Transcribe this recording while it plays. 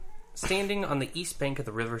Standing on the east bank of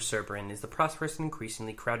the river Cerberin is the prosperous and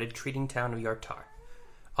increasingly crowded trading town of Yartar.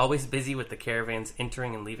 Always busy with the caravans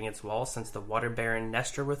entering and leaving its walls since the water baron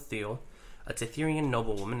Nestor with Thiel, a Titherian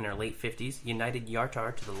noblewoman in her late 50s, united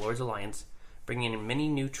Yartar to the Lord's Alliance, bringing in many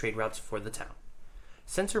new trade routes for the town.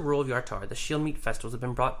 Since her rule of Yartar, the Shield Meet festivals have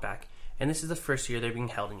been brought back, and this is the first year they're being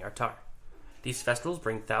held in Yartar. These festivals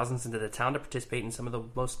bring thousands into the town to participate in some of the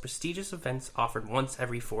most prestigious events offered once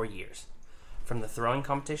every 4 years. From the throwing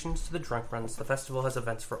competitions to the drunk runs, the festival has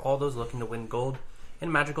events for all those looking to win gold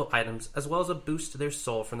and magical items, as well as a boost to their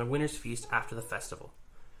soul from the winner's feast after the festival.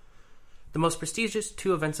 The most prestigious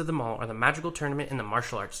 2 events of them all are the magical tournament and the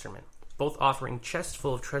martial arts tournament, both offering chests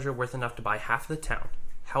full of treasure worth enough to buy half the town.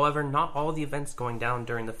 However, not all the events going down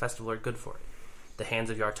during the festival are good for it. The Hands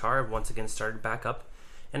of Yartar have once again started back up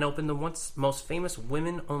and opened the once most famous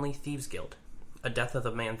women-only Thieves Guild. A death of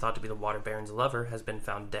the man thought to be the Water Baron's lover has been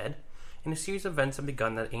found dead, and a series of events have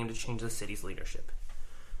begun that aim to change the city's leadership.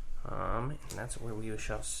 And that's where we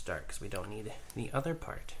shall start, because we don't need the other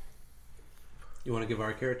part. You want to give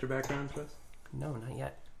our character background to us? No, not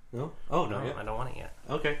yet. No? Oh, not No, yet. I don't want it yet.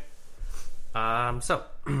 Okay. So,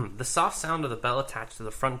 the soft sound of the bell attached to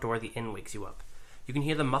the front door of the inn wakes you up. You can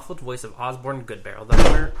hear the muffled voice of Osborne Goodbarrel, the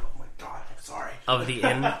owner Oh my god, I'm sorry. of the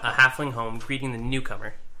inn, a halfling home, greeting the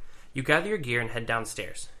newcomer. You gather your gear and head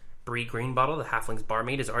downstairs. Bree Greenbottle, the halfling's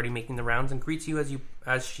barmaid, is already making the rounds and greets you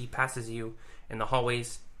as she passes you in the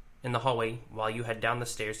hallway while you head down the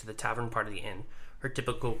stairs to the tavern part of the inn, her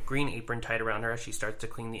typical green apron tied around her as she starts to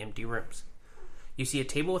clean the empty rooms. You see a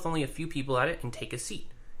table with only a few people at it and take a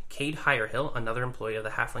seat. Cade Hirehill, another employee of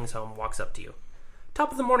the halfling's home, walks up to you.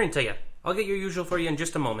 "Top of the morning to you. I'll get your usual for you in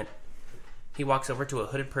just a moment." He walks over to a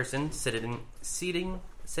hooded person sitting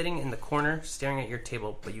in the corner, staring at your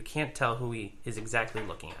table, but you can't tell who he is exactly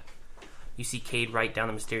looking at. You see Cade write down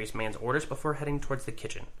the mysterious man's orders before heading towards the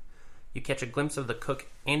kitchen. You catch a glimpse of the cook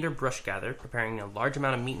Ander Brushgather preparing a large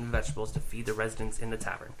amount of meat and vegetables to feed the residents in the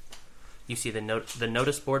tavern. You see the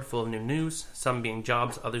notice board full of new news, some being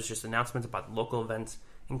jobs, others just announcements about local events,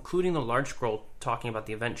 including the large scroll talking about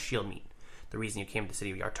the event Shield Meet, the reason you came to the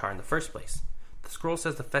city of Yartar in the first place. The scroll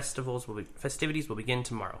says the festivities will begin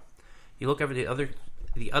tomorrow. You look over the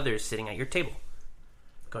others sitting at your table.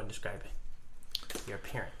 Go ahead and describe your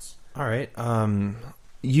appearance. All right.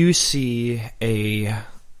 You see a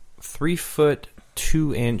 3 foot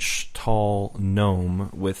 2 inch tall gnome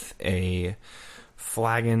with a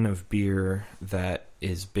flagon of beer that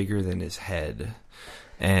is bigger than his head.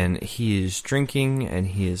 And he is drinking and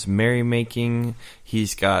he is merrymaking.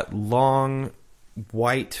 He's got long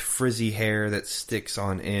white frizzy hair that sticks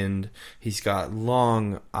on end. He's got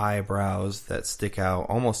long eyebrows that stick out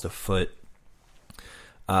almost a foot.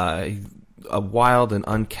 A wild and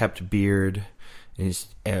unkept beard. He's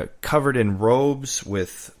covered in robes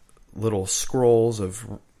with little scrolls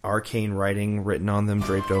of arcane writing written on them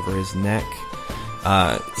draped over his neck.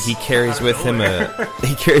 He carries with him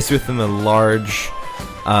a large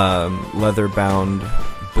leather-bound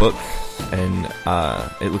book, and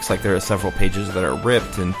it looks like there are several pages that are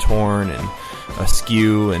ripped and torn and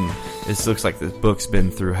askew, and this looks like this book's been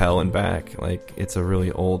through hell and back. Like, it's a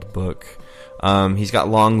really old book. He's got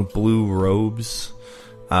long blue robes,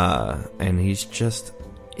 and he's just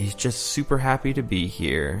super happy to be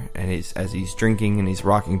here. And as he's drinking and he's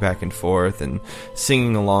rocking back and forth and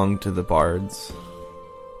singing along to the bards.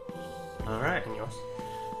 All right.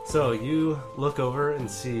 So you look over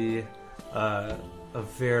and see a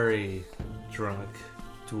very drunk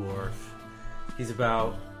dwarf. He's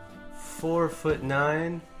about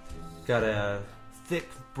 4'9", got a thick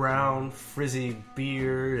brown frizzy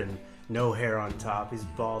beard and no hair on top. He's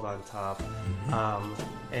bald on top,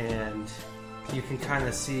 and you can kind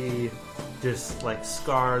of see just like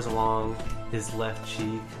scars along his left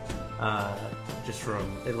cheek. Just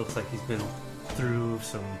from, it looks like he's been through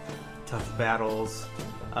some tough battles.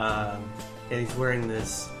 And he's wearing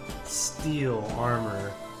this steel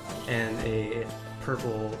armor and a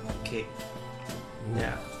purple cape.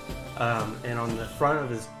 Yeah. And on the front of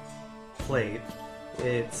his plate,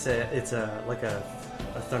 it's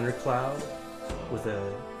a thundercloud with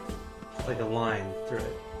a line through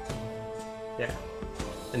it. Yeah.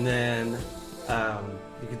 And then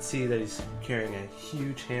you can see that he's carrying a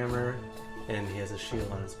huge hammer, and he has a shield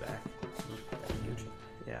on his back. Huge.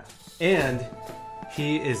 Yeah. And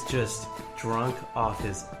he is just drunk off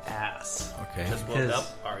his ass. Okay. Just woke up,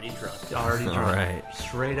 already drunk. Already drunk. All right.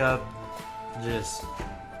 Straight up, just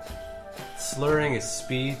slurring his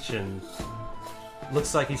speech, and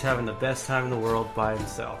looks like he's having the best time in the world by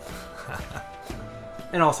himself.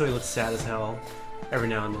 And also he looks sad as hell every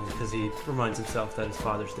now and then because he reminds himself that his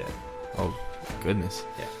father's dead. Oh, goodness.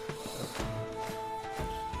 Yeah.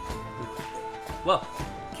 Well,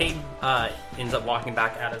 Cade ends up walking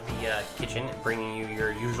back out of the kitchen, bringing you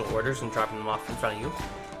your usual orders and dropping them off in front of you.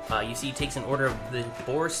 You see he takes an order of the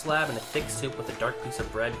boar slab and a thick soup with a dark piece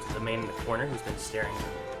of bread to the man in the corner who's been staring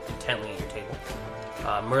intently at your table.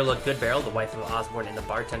 Merla Goodbarrel, the wife of Osborne and the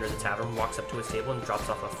bartender of the tavern, walks up to his table and drops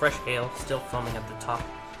off a fresh ale, still foaming at the top,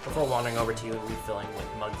 before wandering over to you and refilling with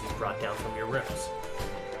mugs you brought down from your rooms.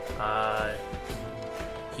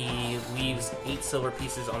 He leaves 8 silver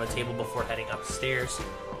pieces on the table before heading upstairs,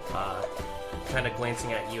 kind of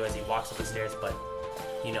glancing at you as he walks up the stairs, but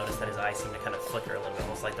you notice that his eyes seem to kind of flicker a little bit,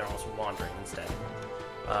 almost like they're almost wandering instead.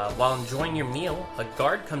 While enjoying your meal, a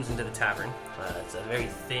guard comes into the tavern. It's a very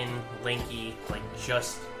thin, lanky, like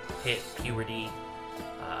just hit puberty.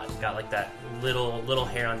 Got like that little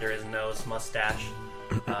hair under his nose, mustache,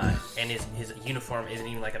 and his uniform isn't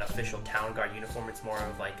even like an official town guard uniform. It's more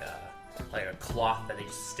of like a cloth that they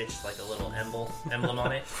just stitched like a little emblem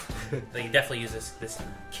on it. They definitely use this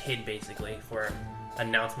kid basically for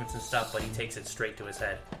announcements and stuff, but he takes it straight to his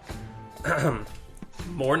head.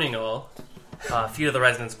 Morning, all. A few of the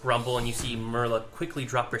residents grumble, and you see Merla quickly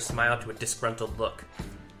drop her smile to a disgruntled look.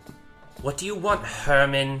 What do you want,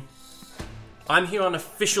 Herman? I'm here on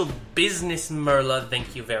official business, Merla,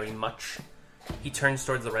 thank you very much. He turns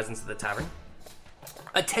towards the residents of the tavern.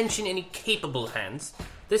 Attention, any capable hands.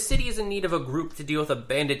 The city is in need of a group to deal with a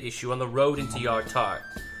bandit issue on the road into Yartar.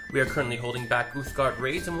 We are currently holding back Uthgard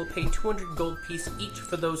raids and will pay 200 gold piece each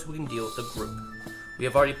for those who can deal with the group. We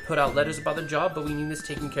have already put out letters about the job, but we need this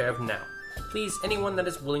taken care of now. Please, anyone that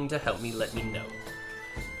is willing to help me, let me know.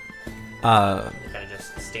 He kind of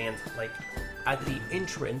just stands, like, at the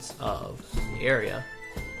entrance of the area,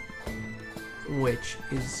 which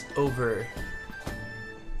is over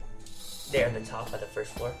there at the top, at the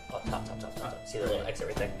first floor. Oh, top. See the little exit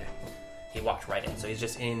right there? He walked right in, so he's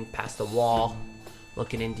just in past the wall,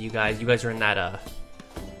 looking into you guys. You guys are in that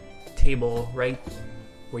table right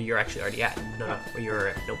where you're actually already at. No, where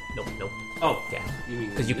you're. Nope. Oh, yeah.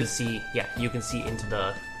 Because you can see. Yeah, you can see into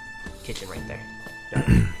the kitchen right there.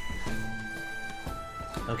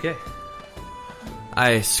 Okay.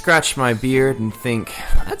 I scratch my beard and think,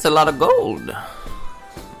 that's a lot of gold.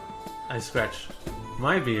 I scratch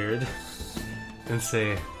my beard and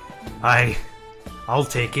say, I'll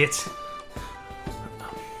take it.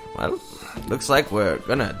 Well, looks like we're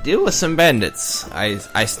gonna deal with some bandits.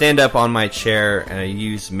 I stand up on my chair and I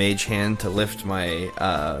use Mage Hand to lift my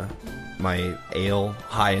my ale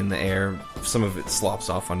high in the air. Some of it slops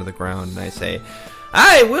off onto the ground, and I say,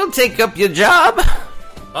 I will take up your job.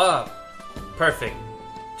 Perfect.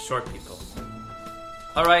 Short people.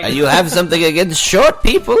 Alright. You have something against short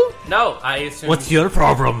people? No, I assume... What's your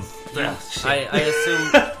problem? I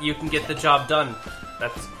assume you can get the job done.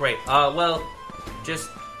 That's great. Well,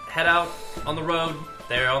 just head out on the road.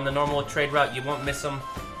 They're on the normal trade route. You won't miss them.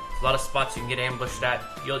 There's a lot of spots you can get ambushed at.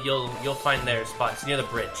 You'll find their spots near the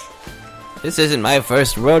bridge. This isn't my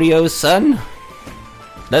first rodeo, son.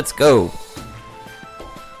 Let's go.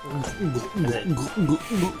 I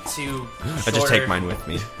just take mine with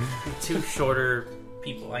me. 2 shorter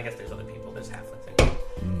people. I guess there's other people. There's halflings.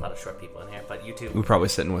 A lot of short people in here, but you two. We're probably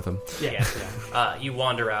sitting with them. Yeah. You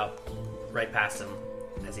wander out right past him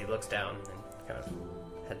as he looks down and kind of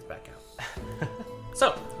heads back out.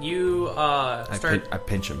 So you start. I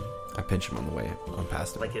pinch him. I pinch him on the way on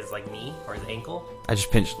past him. Like his knee or his ankle. I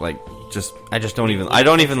just pinch I don't even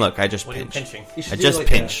look. I just what pinch. Are you pinching? I just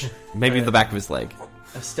pinch. Maybe the back of his leg.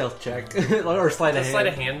 A stealth check or sleight of hand. Sleight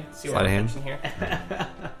of hand. See what I'm pinching here.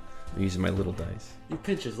 I'm using my little dice. You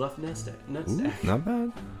pinch his left nutsack. Ooh, not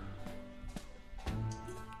bad.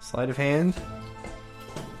 Sleight of hand.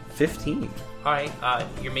 15. All right.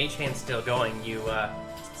 Your mage hand's still going. You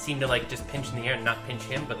seem to just pinch in the air and not pinch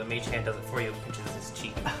him, but the mage hand does it for you. Pinches his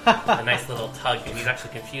cheek. A nice little tug, and he's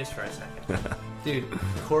actually confused for a second. Dude,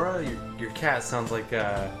 Cora, your cat sounds like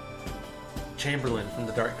Chamberlain from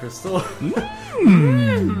the Dark Crystal.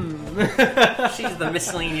 She's the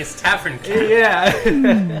miscellaneous tavern cat. Yeah.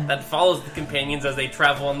 That follows the companions as they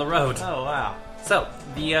travel on the road. Oh, wow. So,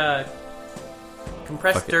 the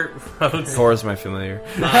compressed dirt roads... Cora's my familiar.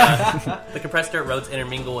 The compressed dirt roads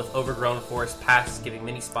intermingle with overgrown forest paths, giving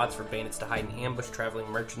many spots for bandits to hide and ambush traveling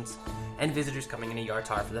merchants and visitors coming into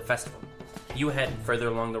Yartar for the festival. You head further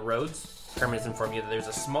along the roads. Herman has informed you that there's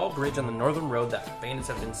a small bridge on the northern road that bandits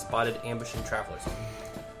have been spotted ambushing travelers on.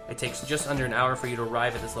 It takes just under an hour for you to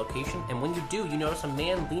arrive at this location, and when you do, you notice a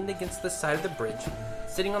man leaned against the side of the bridge,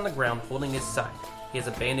 sitting on the ground holding his side. He has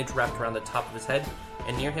a bandage wrapped around the top of his head,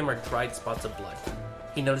 and near him are dried spots of blood.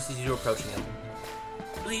 He notices you approaching him.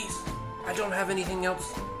 Please, I don't have anything else.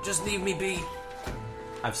 Just leave me be.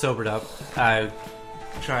 I've sobered up. I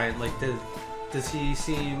try and Does he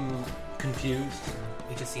seem confused?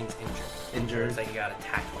 He just seems injured. Injured? It's like he got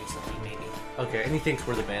attacked recently, maybe. Okay, and he thinks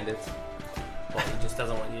we're the bandits. Well, he just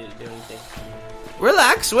doesn't want you to do anything.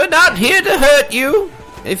 Relax, we're not here to hurt you.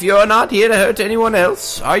 If you're not here to hurt anyone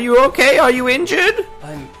else, are you okay? Are you injured?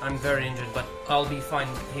 I'm very injured, but I'll be fine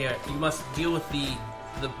here. You must deal with the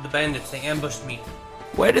bandits. They ambushed me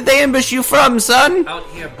Where did they ambush you from, son? out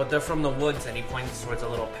here, but they're from the woods, and he points towards a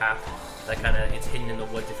little path that kind of it's hidden in the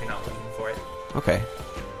woods if you're not looking for it. Okay.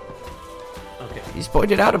 Okay. He's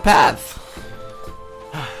pointed out a path.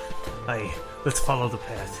 Aye, let's follow the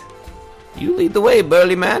path. You lead the way,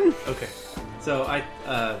 burly man. Okay. So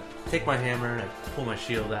I take my hammer and I pull my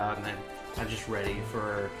shield out, and I'm just ready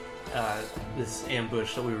for this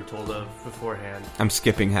ambush that we were told of beforehand. I'm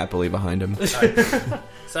skipping happily behind him.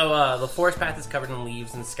 So the forest path is covered in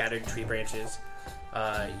leaves and scattered tree branches.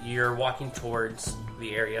 You're walking towards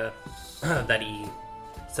the area that he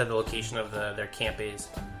said the location of their camp is.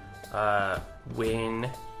 When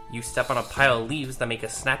you step on a pile of leaves that make a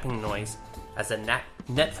snapping noise as a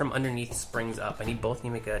net from underneath springs up. I need both of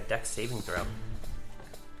you to make a dex saving throw.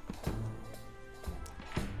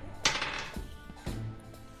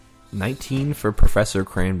 19 for Professor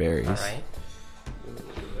Cranberries. All right.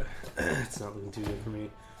 It's not looking too good for me.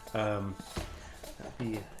 That'd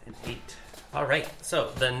be an 8. All right.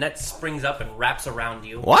 So the net springs up and wraps around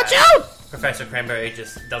you. Watch as out! Professor Cranberry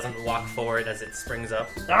just doesn't walk forward as it springs up.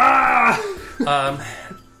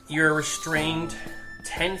 You're restrained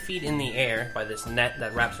 10 feet in the air by this net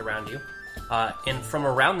that wraps around you. And from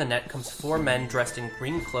around the net comes 4 men dressed in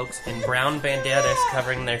green cloaks and brown bandanas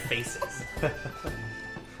covering their faces.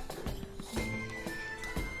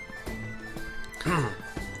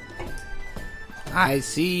 I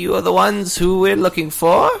see you are the ones who we're looking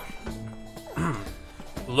for.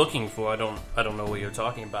 Looking for? I don't know what you're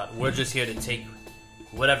talking about. We're just here to take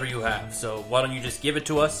whatever you have. So why don't you just give it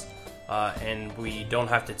to us, and we don't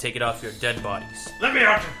have to take it off your dead bodies. Let me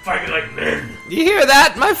out and fight like men. You hear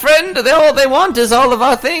that, my friend? All they want is all of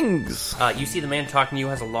our things. You see the man talking to you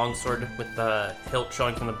has a long sword with the hilt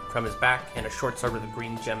showing from his back, and a short sword with a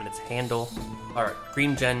green gem in its handle, or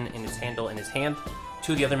green gem in its handle in his hand.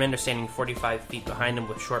 2 of the other men are standing 45 feet behind him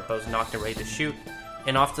with short bows knocked and ready to shoot.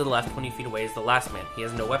 And off to the left, 20 feet away, is the last man. He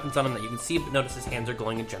has no weapons on him that you can see, but notice his hands are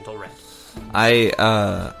glowing a gentle red.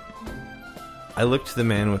 I look to the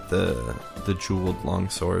man with the jeweled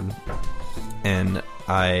longsword, and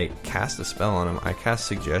I cast a spell on him. I cast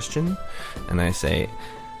Suggestion, and I say,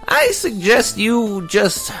 I suggest you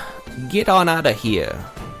just get on out of here.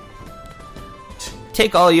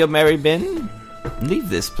 Take all your merry men, leave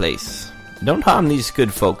this place. Don't harm these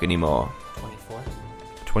good folk anymore. 24.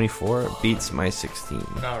 24 beats my 16.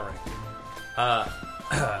 Alright.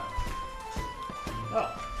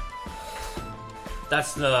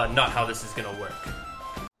 That's not how this is gonna work.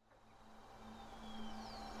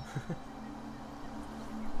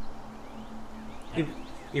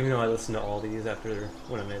 Even though I listen to all these after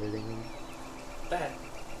when I'm editing them. That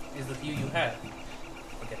is the view you have.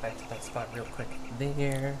 I'll get back to that spot real quick.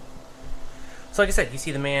 There. So like I said, you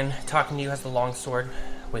see the man talking to you has the long sword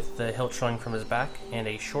with the hilt showing from his back and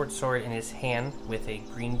a short sword in his hand with a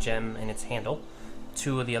green gem in its handle.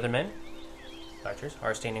 2 of the other men, archers,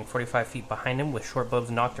 are standing 45 feet behind him with short bows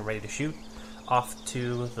knocked and ready to shoot. Off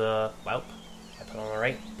to the... Well, I put on the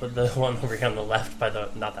right. Put the one over here on the left by the...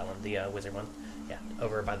 Not that one, the wizard one. Yeah,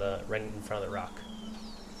 over by the... right in front of the rock.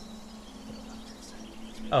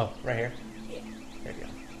 Oh, right here. There you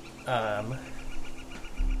go.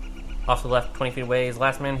 Off to the left, 20 feet away, is the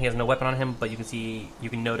last man. He has no weapon on him, but you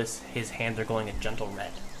can notice his hands are glowing a gentle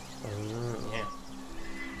red.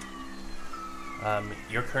 Yeah.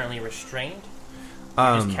 You're currently restrained.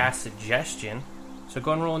 You just cast Suggestion, so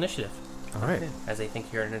go and roll initiative. All right. As they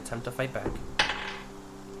think you're in an attempt to fight back.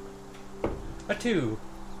 A 2.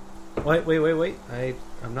 Wait.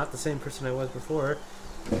 I'm not the same person I was before.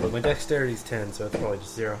 But my dexterity's 10, so it's probably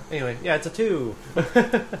just 0. Anyway, yeah, it's a 2. I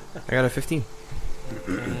got a 15.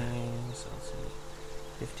 So let's see.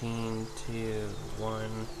 15, 2,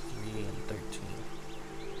 1, 3, and 13.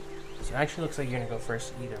 So it actually looks like you're going to go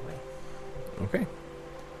first either way. Okay.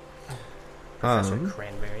 Professor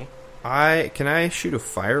Cranberry. Can I shoot a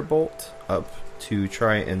firebolt up to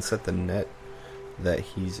try and set the net that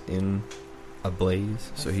he's in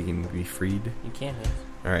ablaze so he can be freed? You can, yes.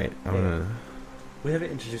 All right, I'm gonna. We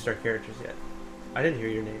haven't introduced our characters yet. I didn't hear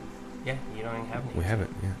your name. Yeah, you don't even have names. We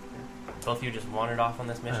haven't, yeah. Both of you just wandered off on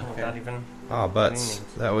this mission without even... Oh, butts.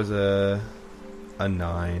 That was a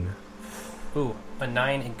 9. Ooh, a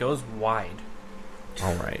 9. It goes wide.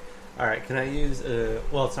 All right. Can I use...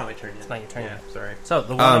 Well, it's not my turn yet. It's not your turn yet. yet. Sorry. So,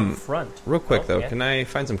 the one up front. Real quick, though. Yeah. Can I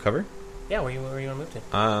find some cover? Yeah, where you want to move to?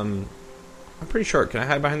 I'm pretty short. Can I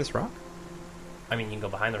hide behind this rock? I mean, you can go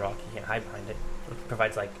behind the rock. You can't hide behind it. It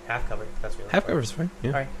provides like half cover. That's really Half cover is fine.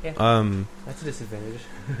 Yeah. All right. Yeah. That's a disadvantage.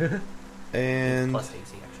 And Plus AC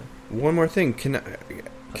actually. one more thing. Can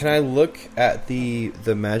I look at the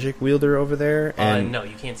magic wielder over there? And No,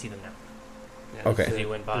 you can't see them now. Yeah, Okay. Because you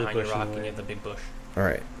went behind your bush rock in the and you way. have the big bush all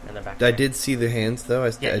right. and the back. I did see the hands though.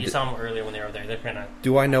 Yeah, I you did- saw them earlier when they were there. They're kind of.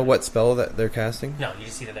 Do I know what spell that they're casting? No, you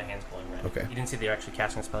just see that their hands glowing red. Okay. You didn't see they're actually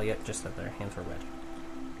casting a spell yet, just that their hands were red.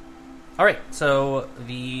 Alright, so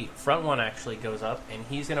the front one actually goes up, and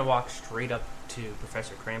he's going to walk straight up to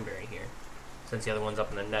Professor Cranberry here, since the other one's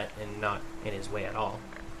up in the net and not in his way at all.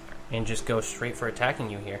 And just go straight for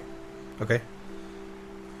attacking you here. Okay.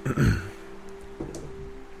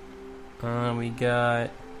 We got...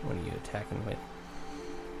 What are you attacking with?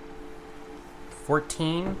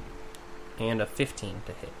 14 and a 15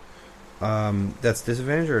 to hit. That's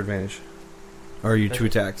disadvantage or advantage? Or are you two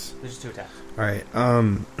attacks? There's just 2 attacks. All right.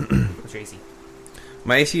 What's your AC?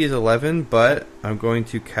 My AC is 11, but I'm going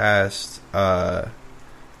to cast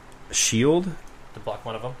shield To block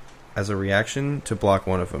one of them? as a reaction to block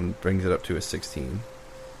one of them. Brings it up to a 16.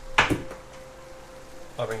 Oh,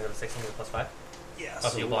 brings it to 16 with +5? Yeah. Oh,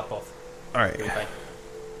 so you block both. All right. You'll be fine.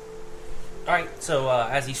 Alright, so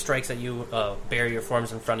as he strikes at you, barrier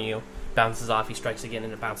forms in front of you, bounces off, he strikes again,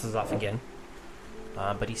 and it bounces off again.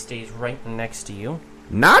 But he stays right next to you.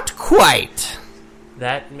 Not quite.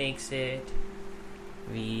 That makes it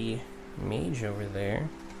the mage over there.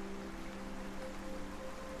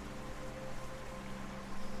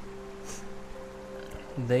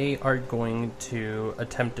 They are going to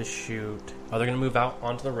attempt to shoot... Oh, they're going to move out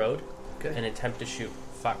onto the road and attempt to shoot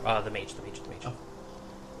the mage. Oh.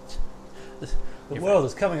 The world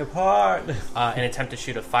is coming apart. And attempt to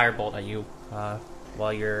shoot a firebolt at you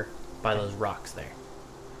while you're by those rocks there.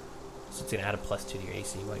 So it's going to add a +2 to your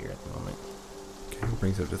AC while you're at the moment. Okay,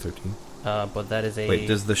 brings it up to 13. But that is a... Wait,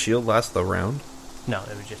 does the shield last the round? No,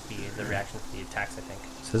 it would just be the reaction to the attacks, I think.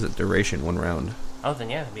 It says it duration 1 round. Oh,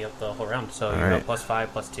 then yeah, it'd be up the whole round. So you're Alright. at +5,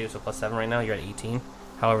 +2, so +7 right now. You're at 18.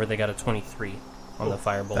 However, they got a 23 on the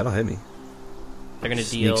firebolt. That'll hit me. They're going to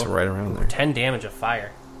deal Sneaks right around there. 10 damage of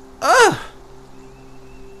fire.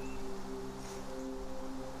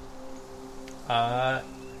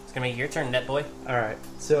 It's going to be your turn, net boy. All right.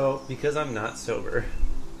 So because I'm not sober,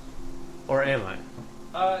 or am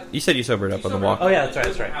I? You said you sobered up on the walk. Oh yeah, that's right.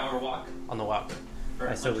 That's right. Hour walk. On the walk.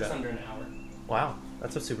 I sobered just up. under an hour. Wow,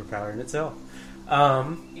 that's a superpower in itself.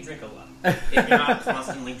 You drink a lot. If you're not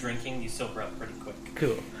constantly drinking, you sober up pretty quick.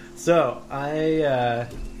 Cool. So I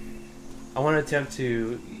want to attempt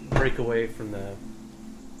to break away from the.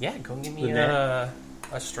 Yeah, go give me The net.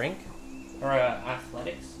 a strength or a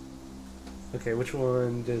athletics. Okay, which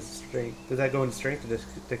one does strength? Does that go into strength or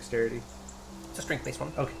dexterity? It's a strength-based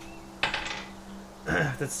one. Okay.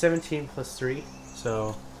 That's 17 plus 3,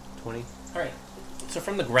 so 20. All right. So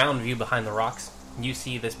from the ground view behind the rocks, you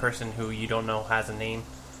see this person who you don't know has a name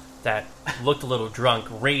that looked a little drunk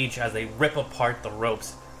rage as they rip apart the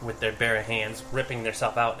ropes with their bare hands, ripping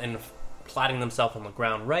themselves out and plotting themselves on the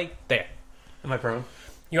ground right there. Am I prone?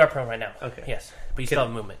 You are prone right now. Okay. Yes, but you still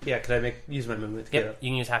have movement. Yeah, could I use my movement to get Yep. up? You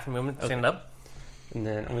can use half your movement to stand Okay. up. And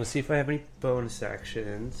then I'm going to see if I have any bonus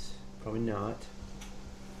actions. Probably not.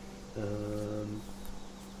 Let's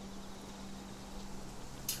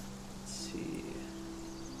see.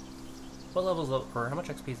 What levels of, or how much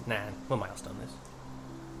XP is what milestone this?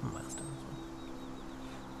 What milestone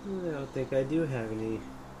this one? I don't think I do have any.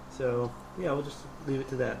 So, yeah, we'll just leave it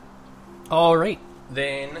to that. All right.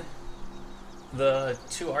 Then the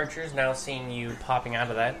 2 archers now seeing you popping out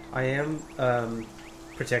of that. I am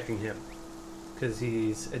protecting him because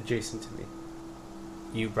he's adjacent to me.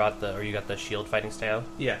 You got the shield fighting style.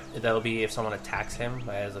 Yeah. That'll be if someone attacks him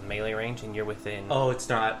as a melee range and you're within. Oh, it's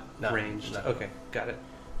not No, ranged. no. Okay, got it.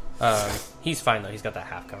 He's fine though. He's got that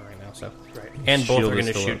half cover right now. So, Right. and both Shield are is going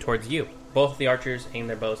to still shoot up. towards you. Both the archers aim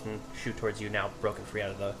their bows and shoot towards you. Now broken free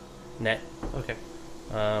out of the net. Okay.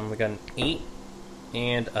 We got an 8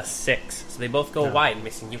 and a 6. So they both go No. wide,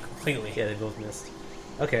 missing you completely. Yeah, they both missed.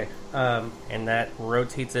 Okay. And that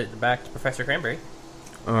rotates it back to Professor Cranberry.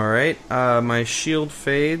 All right. My shield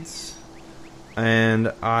fades,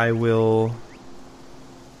 and I will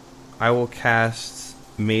cast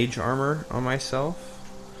mage armor on myself.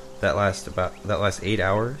 That lasts 8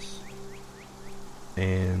 hours,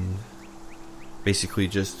 and basically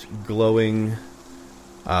just glowing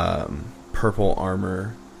purple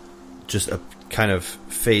armor just kind of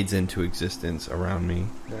fades into existence around me.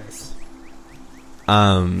 Nice.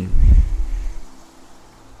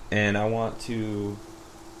 And I want to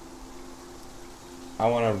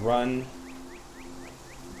run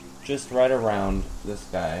just right around this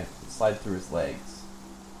guy, slide through his legs,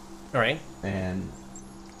 All right. and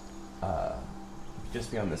just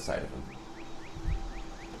be on this side of him.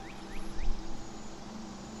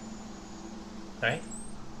 All right.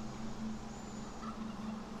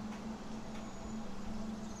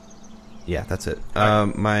 Yeah, that's it.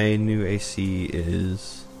 My new AC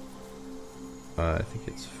is, I think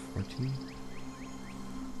it's 14.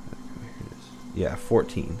 Yeah,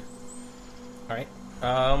 14. All right.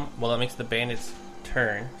 Well, that makes the bandit's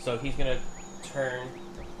turn. So he's gonna turn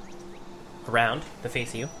around to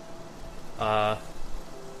face you.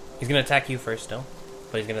 He's gonna attack you first, still,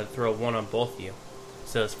 but he's gonna throw one on both of you.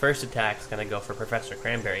 So his first attack is gonna go for Professor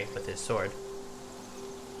Cranberry with his sword.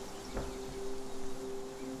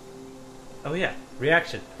 Oh yeah,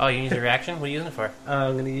 reaction. Oh, you use a reaction? What are you using it for?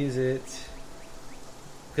 I'm gonna use it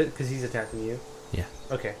because he's attacking you. Yeah.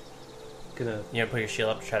 Okay. Gonna. You gonna put your shield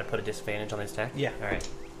up to try to put a disadvantage on his attack? Yeah. All right.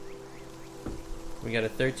 We got a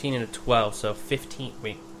 13 and a 12, so 15.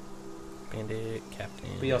 Wait. Bandit,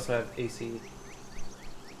 Captain. We also have AC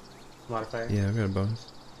modifier. Yeah, I've got a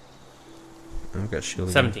bonus. I've got shield.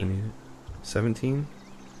 17. 17.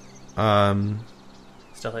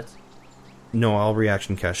 Still hits. No, I'll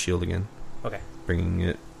reaction cast shield again, Okay. bringing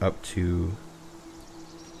it up to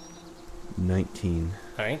 19.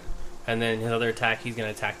 All right. And then his other attack, he's going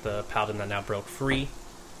to attack the paladin that now broke free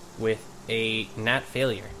with a nat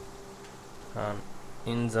failure.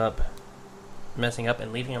 Ends up messing up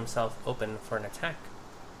and leaving himself open for an attack.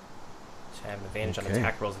 So I have an advantage on Okay.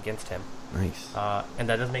 attack rolls against him. Nice. And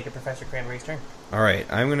that does make it Professor Cranberry's turn. All right,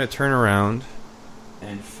 I'm gonna turn around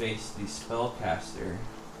and face the spellcaster,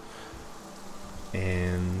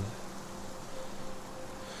 and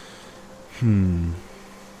I'm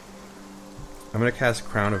gonna cast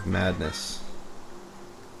Crown of Madness,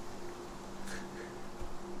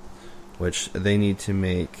 which they need to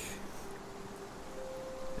make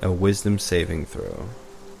a Wisdom saving throw.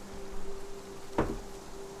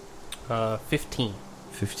 15.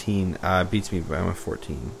 15 beats me by a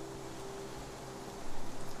 14.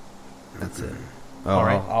 That's it. Oh, All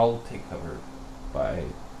right. I'll take cover by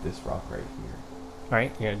this rock right here. All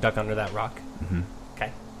right. You're going to duck under that rock. Mm-hmm.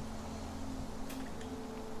 Okay.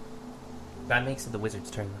 That makes it the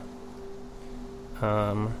wizard's turn,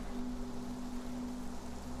 though.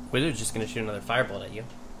 Wizard's just going to shoot another firebolt at you.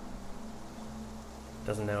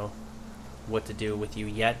 Doesn't know what to do with you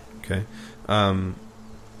yet. Okay.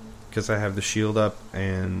 Because I have the shield up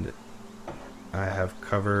and I have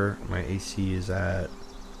cover. My AC is at...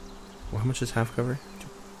 Well, how much is half cover?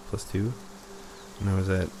 Plus 2. And I was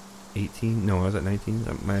at 18. No, I was at 19.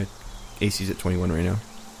 My AC is at 21 right now.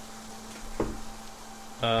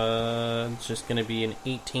 It's just going to be an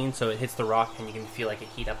 18, so it hits the rock, and you can feel like it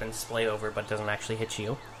heat up and splay over, but doesn't actually hit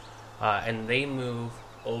you. And they move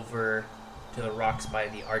over to the rocks by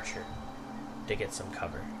the archer to get some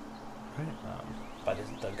cover. Right. By the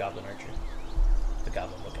goblin archer. The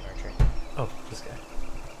goblin-looking archer. Oh, this guy.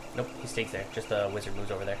 Nope, he stays there. Just the wizard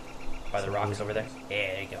moves over there. By the So rocks wizard over there. moves.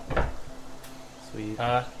 Yeah, there you go. Sweet.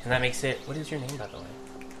 And that makes it... What is your name, by the way?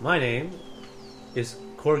 My name is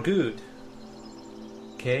Korgud.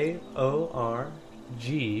 Korgud.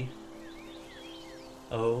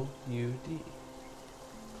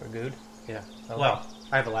 For good? Yeah. Oh, Well,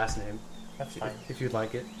 I have a last name. That's fine. If you'd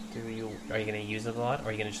like it. Are you going to use it a lot, or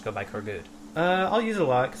are you going to just go by Korgud? I'll use it a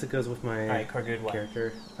lot because it goes with my Alright, Korgud what?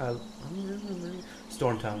 character.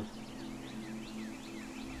 Storm Tongue.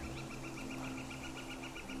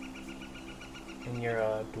 And you're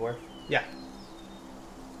a dwarf? Yeah.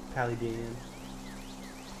 Paladin.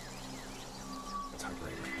 It's hard to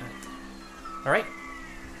write like that. Alright.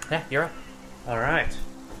 Yeah, you're up. Alright.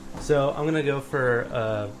 So I'm going to go for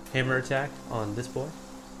a hammer attack on this boy.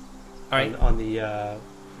 Alright. On the,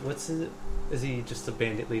 what's it? Is he just a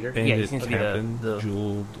bandit leader? Yeah, he seems to be the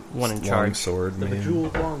jeweled one in long charge. sword The man.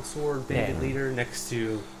 bejeweled long sword bandit Yeah. leader next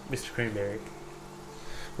to Mr. Cranberry.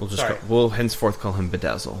 We'll just Sorry. we'll henceforth call him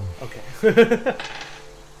Bedazzle. Okay.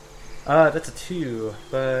 That's a 2,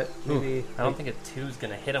 but maybe... I don't think a 2's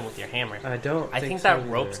going to hit him with your hammer. I don't I think so that either.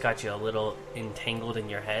 rope's got you a little entangled in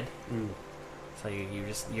your head. So you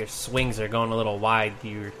just your swings are going a little wide.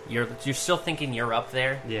 You're still thinking you're up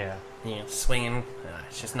there. Yeah. You know, swinging.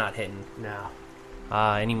 It's just not hitting. No.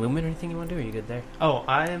 Any movement or anything you want to do? Or are you good there? Oh,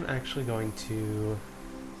 I am actually going to...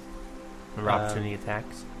 Remember opportunity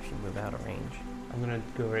attacks. You should move out of range. I'm going to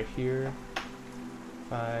go right here.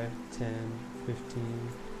 5, 10, 15,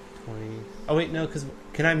 20... Oh, wait, no, because...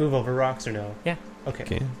 Can I move over rocks or no? Yeah. Okay.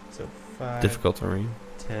 Okay. So 5, Difficult terrain.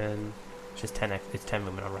 10, It's just 10. It's 10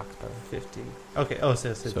 movement on rocks, brother. 15... Okay, oh,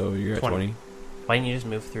 so So you're at 20. 20. Why didn't you just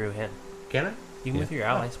move through him? Can I? You can move through your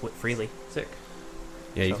allies freely. Sick.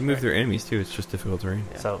 Yeah, you So can move fair. through enemies too. It's just difficult terrain.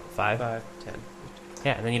 Yeah. So 5. 5, 10.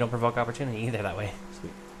 Yeah, and then you don't provoke opportunity either that way.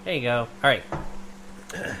 Sweet. There you go. All right.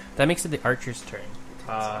 That makes it the archer's turn.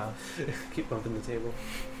 Keep bumping the table.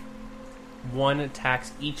 1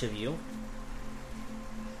 attacks each of you.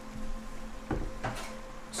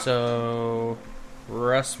 So,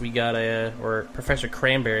 Russ, we got or Professor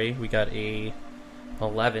Cranberry, we got a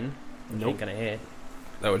 11. Nope. Ain't gonna hit.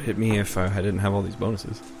 That would hit me if I didn't have all these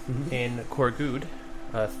bonuses. And Korgud,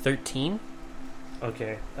 13.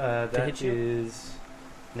 Okay. hit That you? is...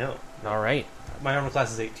 No. All right. My armor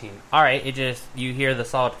class is 18. All right. You hear the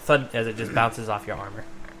solid thud as it just bounces off your armor.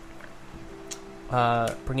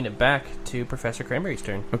 Bringing it back to Professor Cranberry's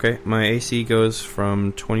turn. Okay, my AC goes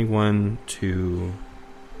from 21 to...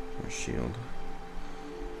 Where's shield?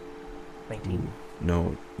 19.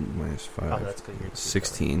 No, minus 5. Oh, that's good.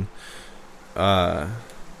 16.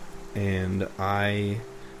 And I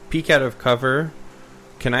peek out of cover.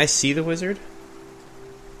 Can I see the wizard?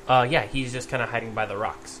 Yeah, he's just kind of hiding by the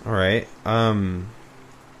rocks. Alright. I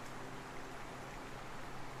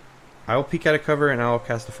will peek out of cover and I'll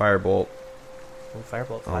cast a firebolt Oh,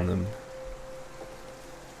 firebolt on them.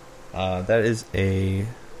 That is a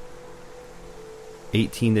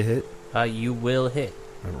 18 to hit. You will hit.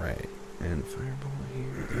 Alright. And firebolt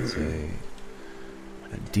here is a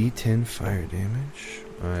D10 fire damage.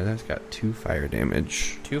 That's got 2 fire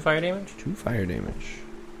damage. 2 fire damage? 2 fire damage.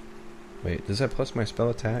 Wait, does that plus my spell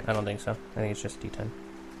attack? I don't think so. I think it's just D10.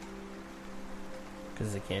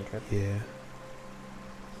 Because it's a cantrip. Yeah.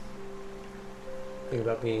 Think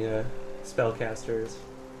about being a spellcaster is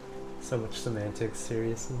so much semantics,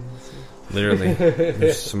 seriously. Literally.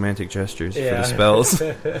 There's semantic gestures for the spells.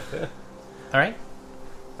 All right.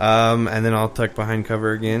 And then I'll tuck behind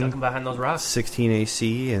cover Duck again. him behind those rocks. 16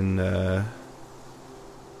 AC and we're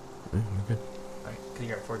good. All right, because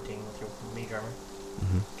you're at 14 with your mage armor.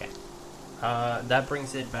 Mm-hmm. Okay. That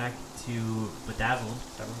brings it back to Bedazzled.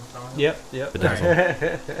 Is that what we're calling him? Yep.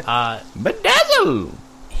 Bedazzle. Bedazzle!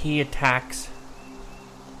 He attacks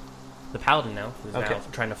the paladin now, who's Okay. now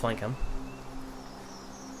trying to flank him.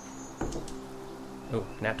 Oh,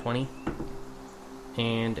 nat 20.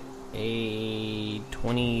 And a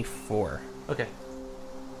 24. Okay.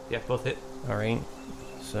 Yeah, both hit. Alright.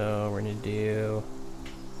 So we're going to do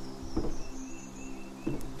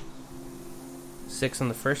 6 on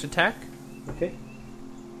the first attack. Okay.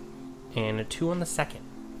 And a 2 on the second.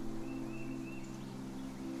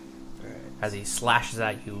 Alright. As he slashes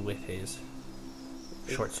at you with his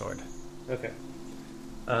short sword. Okay.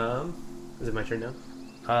 Is it my turn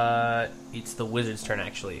now? It's the wizard's turn,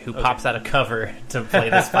 actually, who pops out of cover to play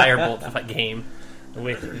this firebolt game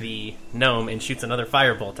with the gnome and shoots another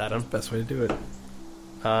firebolt at him. Best way to do it.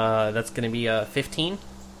 That's going to be a 15.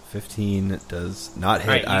 15 does not hit.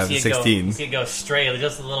 Right, I have a 16. You see it go straight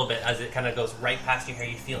just a little bit as it kind of goes right past your hair.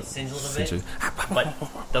 You feel it singe a little bit,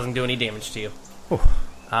 but doesn't do any damage to you.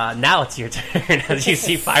 Now it's your turn as you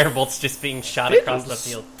see firebolts just being shot across the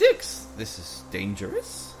field. Sticks. This is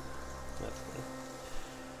dangerous. That's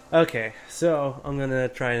funny. Okay, so I'm gonna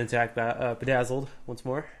try and attack Bedazzled once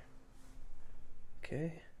more.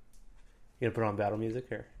 Okay. You gonna put on battle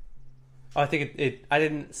music or? Oh, I think it. I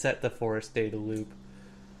didn't set the forest day to loop.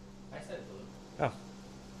 I said it. Oh,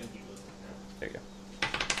 there you go.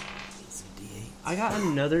 I got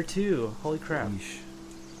another 2. Holy crap!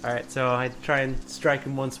 All right, so I try and strike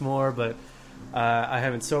him once more, but I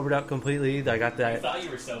haven't sobered up completely. I got that. I thought you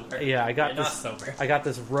were sober. Yeah, I got You're this. not sober. I got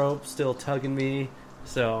this rope still tugging me,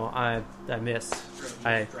 so I missed.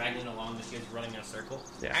 I dragging along this guy's running in a circle.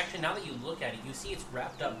 Yeah. Actually, now that you look at it, you see it's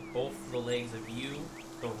wrapped up both the legs of you,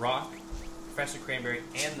 the rock, Professor Cranberry,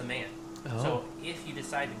 and the man. Oh. So if you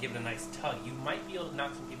decide to give it a nice tug, you might be able to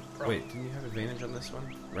knock some people prone. Wait, do you have advantage on this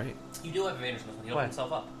one? Right? You do have advantage on this one. He Why? opened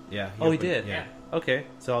himself up. Yeah. Oh, he did? Yeah. Okay,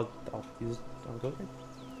 so I'll use. I'll go again.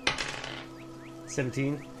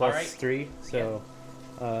 17 plus Alright. 3, so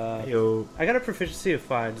Yo. I got a proficiency of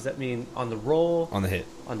 5. Does that mean on the roll, On the hit.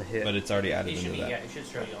 on the hit? But it's already added It should into be, that. yeah, it should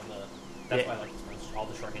show you on the... That's Yeah. why I like this one. All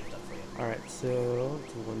the shorthand stuff for you. All right, so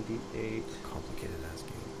it's a 1d8. Complicated ass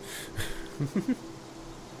game.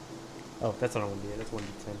 Oh, that's not a 1d8. That's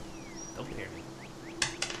 1d10. Don't hear me.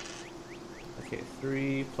 Okay,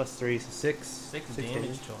 3 plus 3, so 6. 6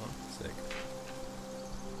 damage to him. Sick.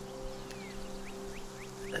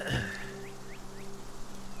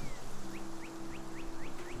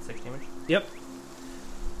 Six damage? Yep.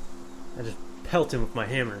 I just pelt him with my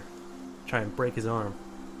hammer, try and break his arm.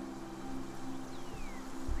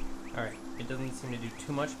 Alright. It doesn't seem to do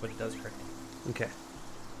too much, but it does hurt him. Okay.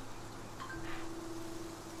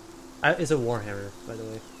 It's a warhammer, by the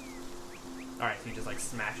way. Alright, so you just like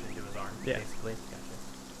smash it into his arm, Yeah. basically. Gotcha.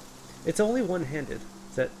 It's only one-handed.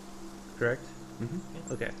 Is that correct?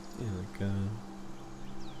 Mm-hmm. Okay. Yeah, like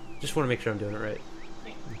Just want to make sure I'm doing it right.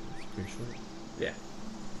 it's pretty short. Yeah.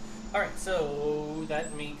 Alright, so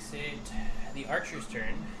that makes it the archer's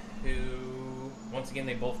turn, who, once again,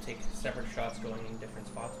 they both take separate shots going in different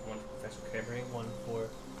spots. One for Professor Cranberry, one for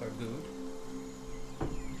Gargood.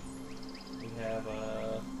 We have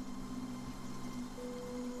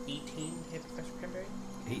 18 hit Professor Cranberry.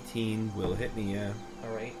 18 will hit me, yeah.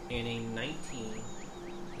 Alright, and a 19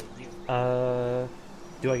 hit you.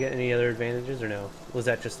 Do I get any other advantages or no? Was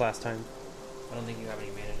that just last time? I don't think you have any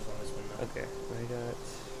advantages on this one, though. Okay. I got...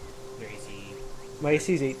 Your AC. My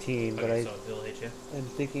AC is 18, but Okay, so it'll hit you. I'm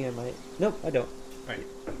thinking I might... Nope, I don't. Alright,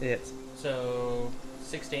 It hits. so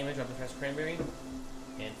 6 damage on Professor Cranberry,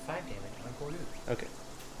 and 5 damage on Gargood. Okay.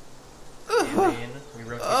 And then we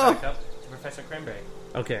rotate back up to Professor Cranberry,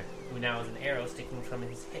 Okay. who now has an arrow sticking from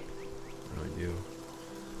his hip. What do I do?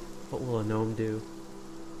 What will a gnome do?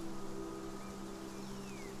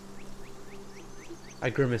 I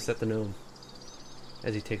grimace at the gnome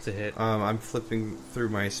as he takes a hit. I'm flipping through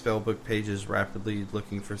my spellbook pages rapidly,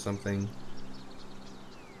 looking for something.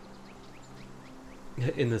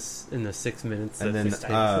 In the 6 minutes. And that then this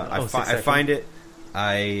takes. I 6 I seconds. find it.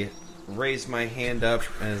 I raise my hand up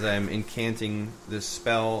as I'm incanting this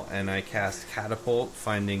spell, and I cast Catapult,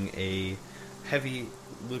 finding a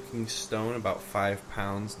heavy-looking stone about 5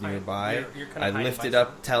 pounds nearby. You're kinda I hiding lift by it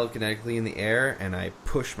up telekinetically in the air, and I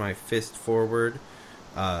push my fist forward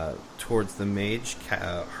towards the mage,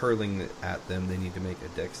 hurling it at them. They need to make a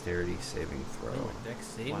dexterity saving throw. Oh, a dex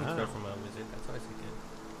saving Wow. throw from a wizard. That's always good.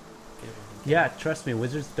 Yeah, trust me,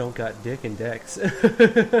 wizards don't got dick and dex. That's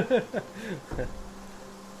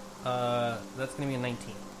gonna be a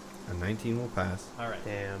 19. A 19 will pass. All right.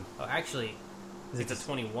 Damn. Oh, actually, Is it it's a just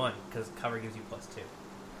 21 because cover gives you +2.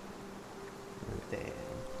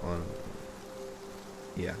 damn? On,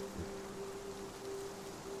 yeah,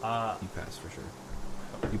 Uh, you pass for sure.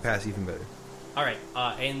 You pass even better. all right.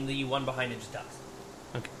 And the one behind it just dies.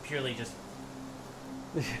 Okay. Purely just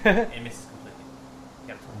it misses completely.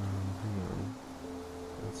 Got it. Hang on.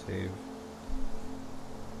 Let's save.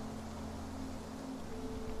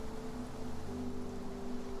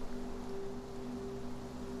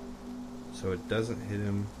 So it doesn't hit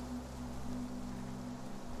him.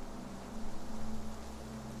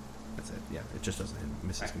 That's it. Yeah, it just doesn't hit him.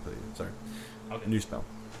 Misses Right. completely. Sorry. Okay. New spell.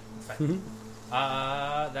 That's fine.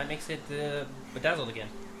 That makes it bedazzled again.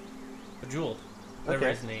 Bejeweled. Whatever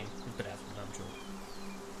Okay. his name. It's bedazzled, not jeweled.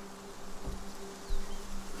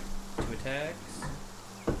 2 attacks.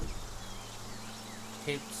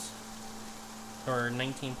 Hits. Or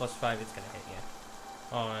 19 plus 5, it's gonna hit you.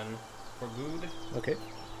 On Gargood, Okay.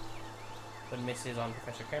 but misses on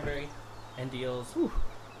Professor Cranberry, and deals 2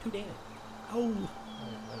 damage. Oh.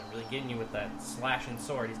 I'm really getting you with that slashing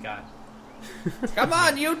sword he's got. Come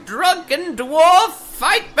on, you drunken dwarf!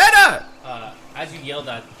 Fight better! As you yell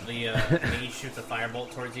that, the mage shoots a firebolt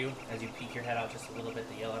towards you. As you peek your head out just a little bit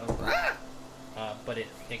to yell at him. But it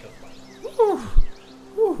goes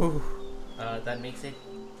by. That makes it.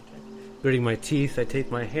 Gritting my teeth, I take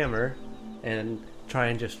my hammer and try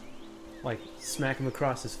and just like smack him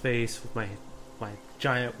across his face with my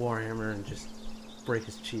giant warhammer and just break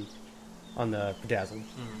his cheek on the bedazzled.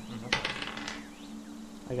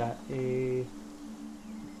 I got a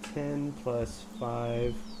 10 plus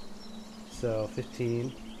 5, so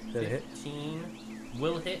 15. Is that a hit? 15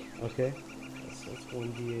 will hit. Okay. That's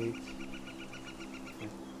 1d8.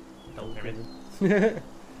 Double pyramid.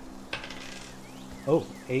 Oh,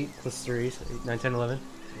 8 plus 3, so 8, 9, 10, 11.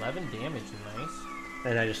 11 damage, nice.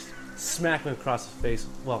 And I just smack him across his face.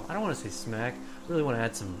 Well, I don't want to say smack. I really want to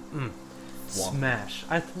add some smash.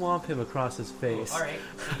 I thwomp him across his face. Alright,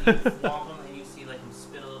 so you flop him and you see like him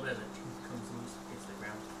spit a little bit as a tooth comes loose against the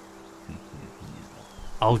ground.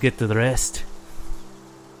 I'll get to the rest.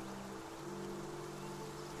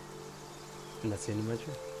 And that's the end of my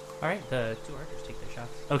turn. Alright, the 2 archers take their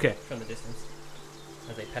shots Okay. from the distance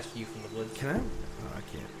as they pester you from the woods. Can I? Oh, I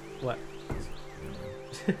can't. What?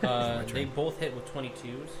 They both hit with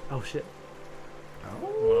 22s, Oh shit.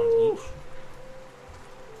 one on each.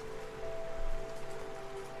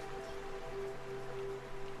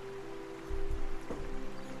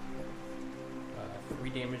 Uh, 3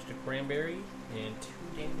 damage to Cranberry and 2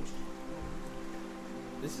 damage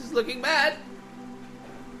to... This is looking bad.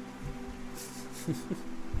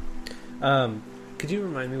 Could you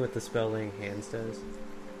remind me what the spell laying hands does?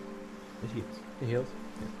 It heals. It heals?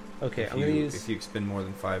 Okay, If I'm gonna use. If you expend more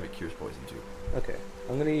than 5, it cures poison too. Okay,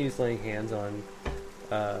 I'm gonna use laying hands on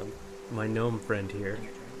my gnome friend here.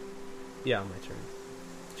 Yeah, on my turn.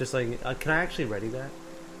 Just like, can I actually ready that?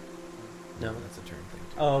 No. That's a turn thing.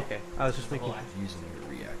 Too. Oh, okay. I was just The making. whole action. Using your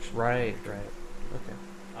reaction. Right. Okay.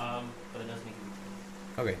 But it doesn't need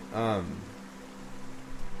to be. Okay. I'm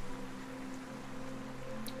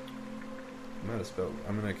out of spell.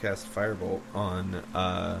 I'm gonna cast Firebolt on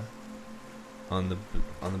the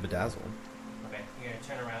Bedazzle. Okay, you're gonna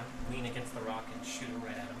turn around, lean against the rock, and shoot it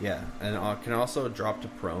right at him. Yeah, and I can also drop to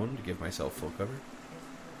prone to give myself full cover.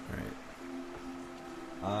 All right.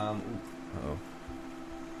 Oh.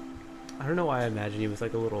 I don't know why I imagine you with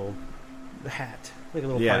like a little hat, like a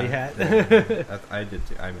little Yeah. party hat, I did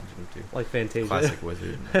too. I mentioned him too. like Fantasia. Classic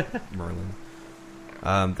wizard, Merlin.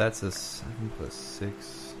 That's a 7 plus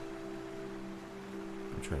 6.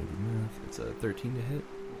 I'm trying to do math. It's a 13 to hit.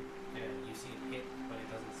 Yeah, you see it hit, but it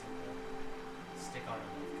doesn't seem to stick on him.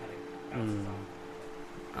 It kind of bounces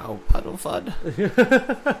off. Oh, puddle fud.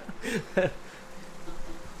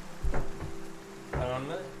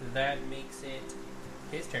 That makes it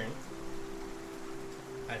his turn.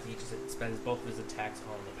 As he just spends both of his attacks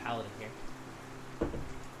on the paladin here.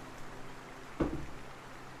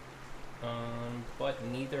 But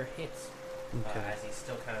neither hits. Okay. As he's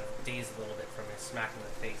still kind of dazed a little bit from his smack in the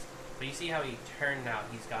face. But you see how he turned now.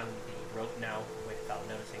 He's gotten the rope now, without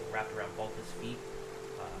noticing, wrapped around both his feet.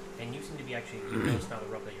 And you seem to be actually, you notice now the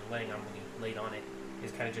rope that you're laying on when you laid on it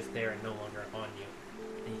is kind of just there and no longer on you.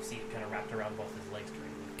 And you see it kind of wrapped around both his legs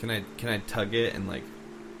during Can I tug it and like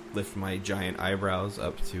lift my giant eyebrows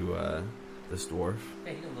up to this dwarf?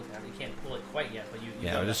 Yeah, you can look at it. You can't pull it quite yet, but you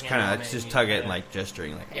Yeah, got I'll the just hand kind on of it just and tug you it and kinda- like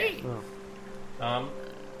gesturing like, hey. Oh.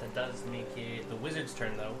 That does make it the wizard's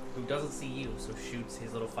turn though, who doesn't see you, so shoots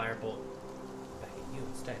his little firebolt back at you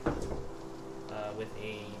instead. With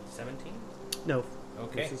a 17. No.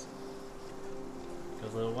 Okay. This is-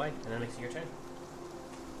 Goes a little wide, and that makes it your turn.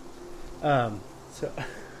 So,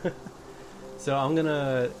 so I'm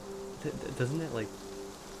gonna. Doesn't it like?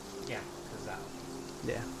 Yeah, because that.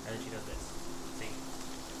 Yeah. And then she does this. See?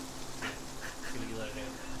 See what you let her do.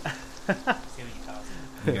 See what you cause.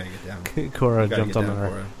 You gotta get down. Cora You gotta jumped get on down, our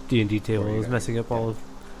Cora. D&D table. Cora, you Was gotta messing get up all down. of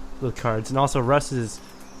the cards, and also Russ is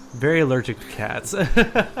very allergic to cats.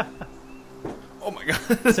 Oh my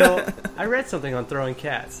god. So I read something on throwing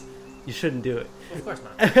cats. You shouldn't do it. Well, of course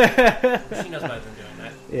not. She knows better than doing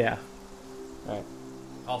that. Yeah.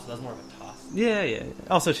 Also, that's more of a toss. Yeah.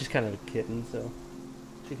 Also, she's kind of a kitten, so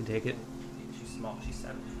she can take it. She's small. She's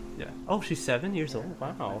 7. Yeah. Oh, she's 7 years old.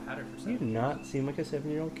 Wow. I've had her for You 7. do not seem like a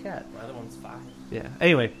 7-year-old cat. My other one's 5. Yeah.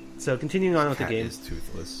 Anyway, so continuing on with the Cat game. is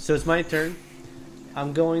toothless. So it's my turn.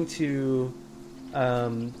 I'm going to.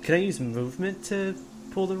 Can I use movement to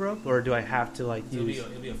pull the rope, or do I have to like So use?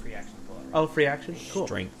 it'll be a free action to pull it. Oh, free action. Cool.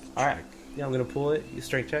 Strength. All right. Yeah, I'm gonna pull it.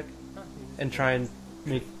 Strength check, and try and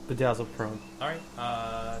make Bedazzle prone. Alright,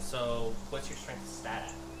 so what's your strength stat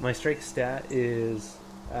at? My strength stat is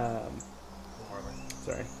Moreover?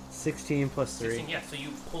 sorry, 16 plus 3. 16, yeah, so you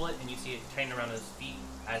pull it and you see it tighten around his feet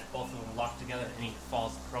as both of them lock together and he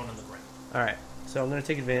falls prone on the ground. All right. So I'm gonna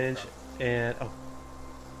take advantage and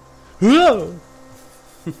Whoa!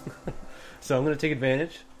 So I'm gonna take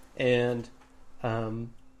advantage and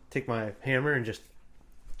take my hammer and just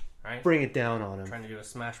Alright? bring it down on him. Trying to do a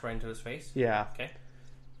smash right into his face? Yeah. Okay.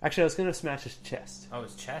 Actually, I was gonna smash his chest. Oh,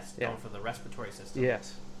 his chest? Yeah. Going for the respiratory system.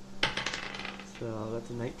 Yes. So that's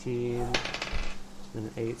a 19 and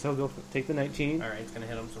an 8. So I'll go take the 19. Alright, it's gonna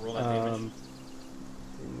hit him, so roll that damage.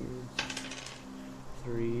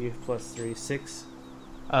 3 plus 3, 6.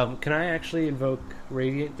 Can I actually invoke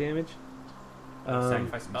radiant damage?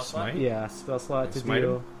 Sacrifice spell slot? smite? Yeah, spell slot to Smite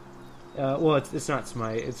deal. Well, it's not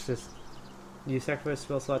smite. It's just you sacrifice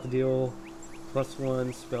spell slot to deal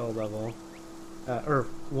 +1 spell level, or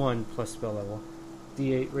 1 plus spell level.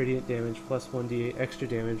 D8 radiant damage +1 D8 extra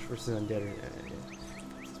damage versus undead.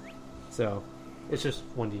 So it's just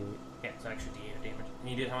 1 D8. Yeah, it's an extra D8 of damage. And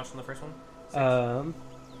you did how much on the first one? 6?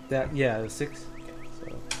 That yeah, it was 6. Okay.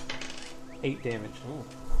 So 8 damage.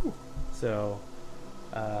 Ooh. So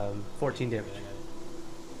 14 damage.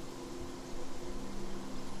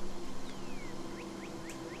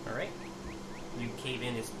 Alright. You cave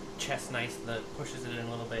in his chest nice, pushes it in a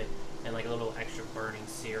little bit, and like a little extra burning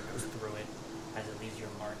sear goes through it as it leaves your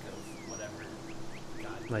mark of whatever.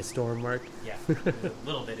 God. My storm mark. Yeah, there's a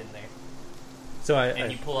little bit in there. So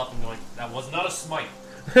And you pull up and going, that was not a smite.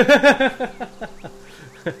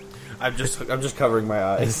 I'm just covering my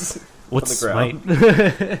eyes. what's on the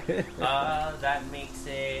smite? That makes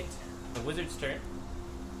it the wizard's turn.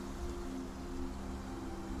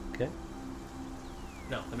 Okay.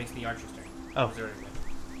 No, that makes it the archer's turn. Oh. Wizard is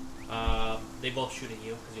they both shoot at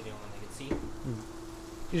you because you're the only one they can see.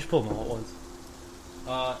 You just pull them all at once.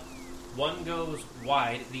 One goes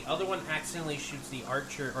wide. The other one accidentally shoots the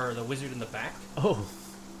archer or the wizard in the back Oh.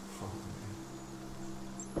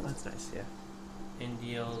 That's nice, yeah. and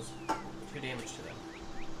deals 2 damage to them.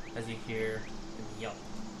 As you hear him yelp.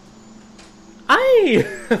 Aye!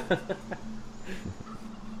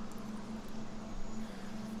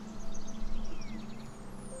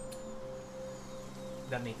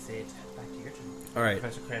 That makes it back to your turn. All right.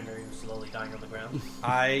 Professor Cranberry is slowly dying on the ground.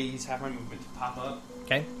 I use half my movement to pop up,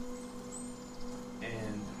 Okay.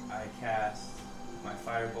 and I cast my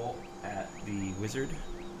firebolt at the wizard,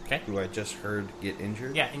 Okay. who I just heard get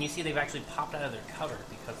injured. Yeah, and you see they've actually popped out of their cover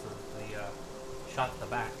because of the shot at the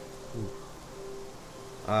back.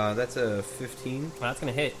 That's a 15. Well, that's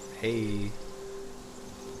going to hit. Hey.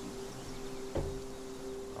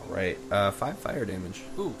 All right. 5 fire damage.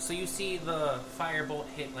 Ooh, so you see the firebolt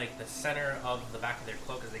hit like the center of the back of their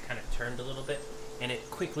cloak as they kind of turned a little bit, and it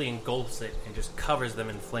quickly engulfs it and just covers them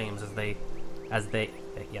in flames as they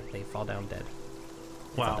fall down dead.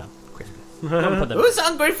 They fall Wow. down. Crispy. Don't put them- Who's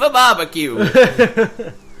hungry for barbecue?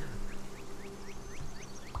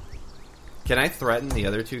 Can I threaten the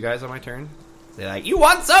other 2 guys on my turn? They're like, you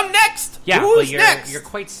want some next? Yeah, Who's but next? you're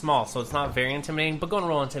quite small, so it's not very intimidating. But go and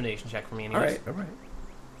roll an intimidation check for me, anyways. All right.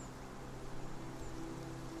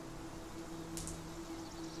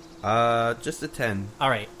 Just a 10. All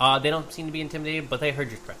right. They don't seem to be intimidated, but they heard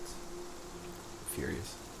your threats.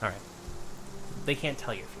 Furious. All right. They can't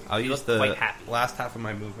tell you're furious. I'll You use look the quite happy. last half of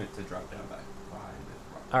my movement to drop down back behind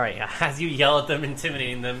it. All right. Yeah. As you yell at them,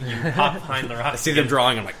 intimidating them, you pop behind the rock. I see them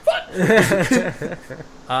drawing. I'm like, what?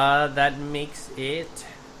 That makes it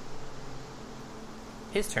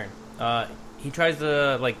his turn. He tries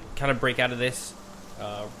to kind of break out of this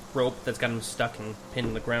rope that's got him stuck and pinned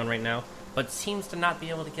in the ground right now, but seems to not be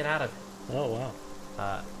able to get out of it. Oh,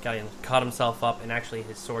 wow. Caught himself up, and actually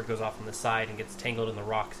his sword goes off on the side and gets tangled in the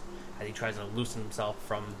rocks as he tries to loosen himself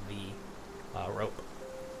from the rope.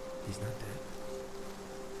 He's not dead.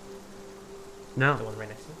 No. The one right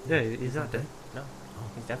next to him? Yeah, he's not dead. No,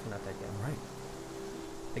 he's definitely not dead yet. All right.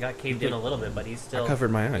 They got caved in a little bit, but he's still. I covered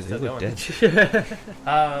my eyes. They still look going. dead.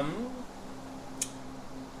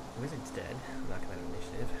 Wizard's dead. I'm not gonna have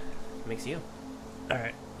initiative. Makes you.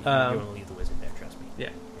 Alright. You want to leave the wizard there, trust me.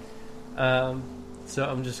 Yeah. So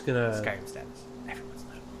I'm just gonna... Skyrim status. Everyone's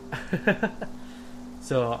little.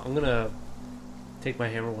 So I'm gonna take my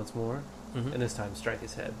hammer once more, Mhm. and this time strike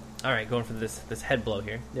his head. All right, going for this head blow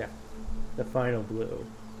here. Yeah. The final blow.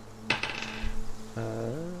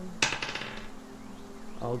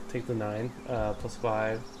 I'll take the 9, plus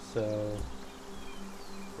 5, so...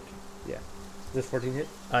 Yeah. Does 14 hit?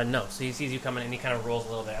 No, so he sees you coming and he kind of rolls a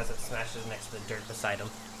little bit as it smashes next to the dirt beside him.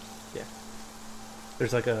 Yeah.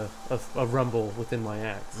 There's like a rumble within my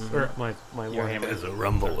axe. Mhm. Or my Your warhammer. hammer. a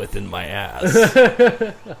rumble within my ass.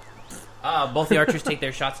 Both the archers take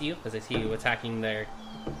their shots at you as they see you attacking their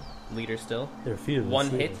leader still. There are a few of them One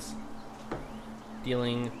sleeping. hits,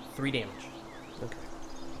 dealing 3 damage. Okay.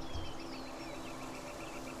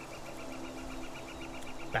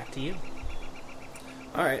 Back to you.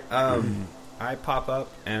 All right. I pop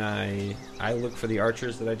up and I look for the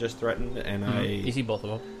archers that I just threatened, and You see both of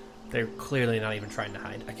them. They're clearly not even trying to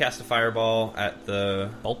hide. I cast a fireball at the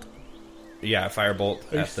Bolt. yeah firebolt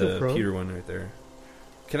Are you at still the prone? pewter one right there.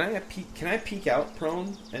 Can I peek out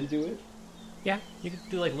prone and do it? Yeah, you could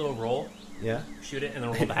do like a little roll, Yeah. shoot it, and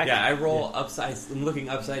then roll back. Yeah, I roll upside. I'm looking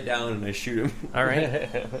upside down and I shoot him. All right,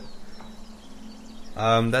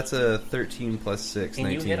 That's a 13 plus 6, and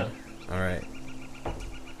 19. you hit him. All right.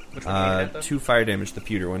 Which one did you hit, though? 2 fire damage. The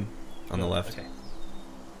pewter one on the left. Okay.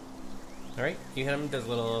 All right, you hit him. Does a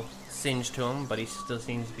little singe to him, but he still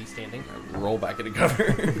seems to be standing. Roll back into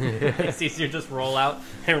cover. He sees you just roll out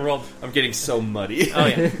and roll. I'm getting so muddy. Oh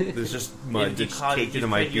yeah, There's just mud You just caught- caked you into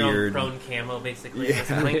my put your own beard. prone camo, basically. Yeah. At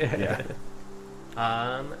this point.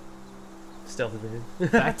 Yeah. Stealth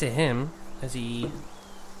advantage. Back to him as he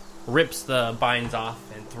rips the binds off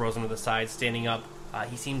and throws them to the side, standing up.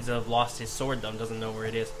 He seems to have lost his sword, though, doesn't know where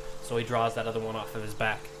it is, so he draws that other one off of his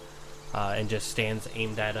back and just stands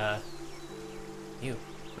aimed at you.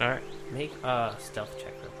 All right. Make a stealth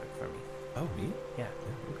check real quick for me. Oh, me? Yeah.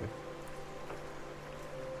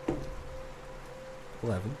 Okay.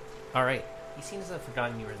 11. All right. He seems to have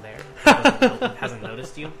forgotten you were there. Hasn't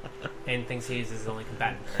noticed you, and thinks he's his only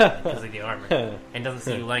combatant because of the armor, and doesn't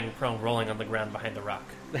see you laying prone, rolling on the ground behind the rock.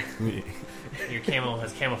 Your camo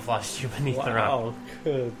has camouflaged you beneath the rock. Wow.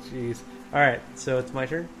 Good. Jeez. All right. So it's my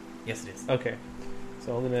turn. Yes, it is. Okay.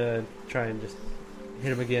 So I'm gonna try and just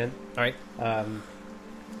hit him again. All right.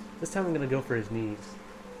 This time I'm gonna go for his knees.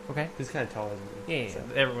 Okay. He's kind of taller than me. Yeah, so.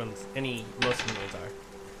 everyone's most of those are.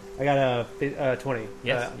 I got a 20.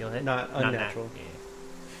 Yes, you'll hit. Not Not unnatural.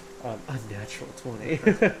 nat- Unnatural 20.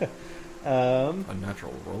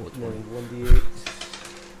 Unnatural roll at 20. Then 1d8.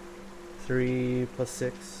 3 plus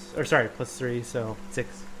 6. Or sorry, plus 3, so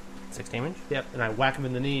 6. 6 damage. Yep, and I whack him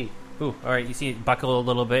in the knee. Ooh, all right. You see it buckle a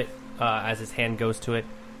little bit as his hand goes to it,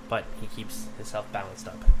 but he keeps himself balanced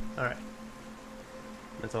up. Alright.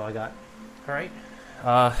 That's all I got. All right.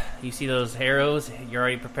 You see those arrows. You're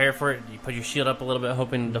already prepared for it. You put your shield up a little bit,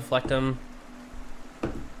 hoping to deflect them.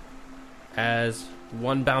 As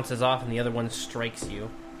one bounces off and the other one strikes you,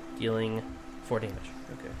 dealing 4 damage.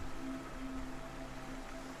 Okay.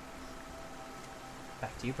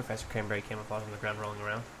 Back to you, Professor Cranberry, camouflage on the ground, rolling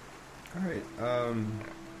around. All right.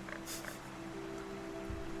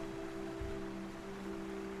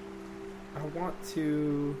 I want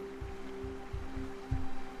to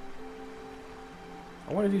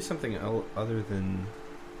do something other than.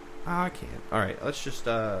 I can't. All right. Let's just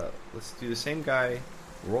let's do the same guy.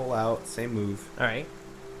 Roll out. Same move. All right.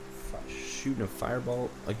 Shooting a fireball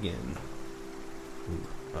again.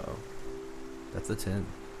 Ooh, uh-oh. That's a 10.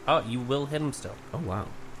 Oh, you will hit him still. Oh, wow.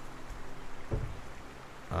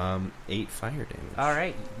 8 fire damage. All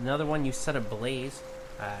right. Another one you set ablaze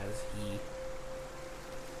as he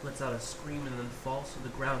lets out a scream and then falls to the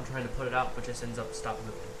ground trying to put it out, but just ends up stopping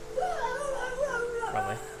moving.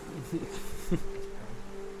 Probably.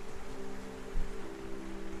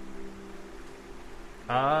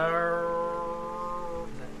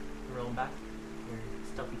 You're rolling back? Your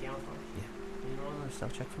stealthy camouflage? Yeah. Can you roll another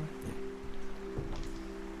stealth check for me?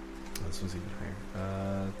 Oh, this one's even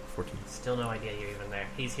higher. 14. Still no idea you're even there.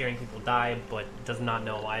 He's hearing people die, but does not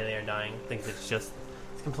know why they are dying. Thinks it's just...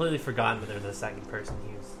 He's completely forgotten that there's a second person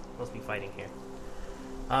he was supposed to be fighting here.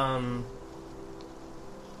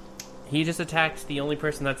 He just attacked the only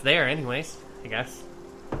person that's there anyways, I guess.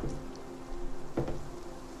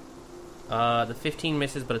 The 15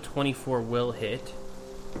 misses, but a 24 will hit.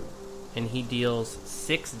 And he deals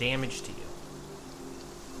 6 damage to you.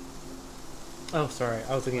 Oh, sorry.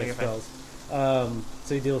 I was looking Oh, at you're fine. spells.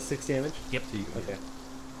 So he deals 6 damage? Yep. Okay.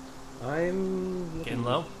 I'm... Getting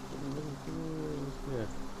low? Yeah.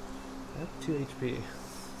 I have 2 HP.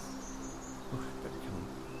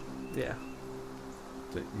 Yeah.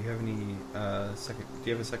 Do you have any second? Do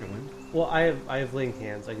you have a second wind? Well, I have laying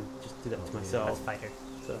hands. I can just do that to yeah. That's myself. fighter.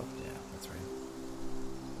 So, Yeah, that's right.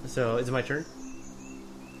 so is it my turn?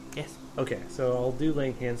 Yes. Okay, so I'll do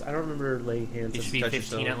laying hands. I don't remember laying hands. It should be touch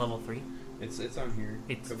 15 yourself. at level 3. It's on here.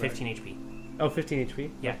 It's Go back. 15 HP. Oh, 15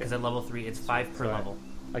 HP? Yeah, Okay. because at level 3, it's 5 per So level.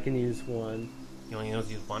 I can use 1. You only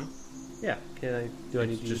use 1? Yeah. Can I? Do I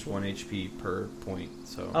need It's to just use 1 HP per point.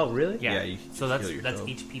 So. Oh, really? Yeah. you can So that's heal that's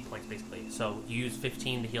yourself. HP points basically. So you use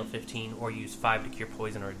 15 to heal 15, or use 5 to cure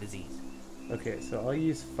poison or disease. Okay, so I'll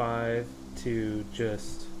use 5 to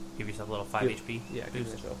just... Give yourself a little 5 Yep. HP Yeah, give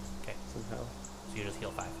boost. myself Okay, somehow. so you just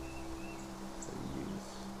heal 5. So use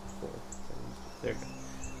 4. There we go.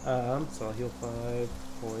 So I'll heal 5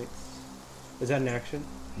 points. Is that an action?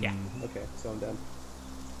 Yeah. Mhm. Okay, so I'm done.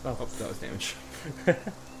 Oh, that was damage.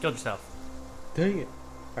 Killed yourself. Dang it.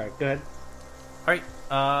 Alright, go ahead.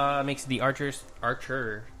 Alright, makes the archer's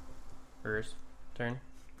turn.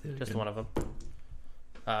 Just Good. one of them.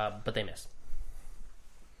 But they miss.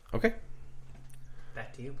 Okay.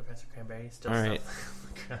 Back to you, Professor Cranberry. Still All right.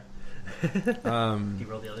 Do you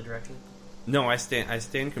roll the other direction? No, I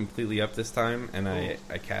stand completely up this time, and I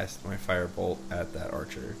cast my firebolt at that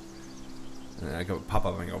archer. And I go pop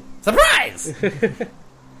up and I go, Surprise!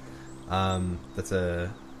 that's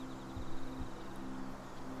a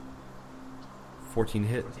 14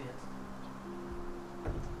 hit.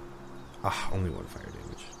 Only 1 fire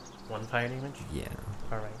damage. 1 fire damage? Yeah.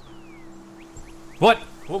 Alright. What?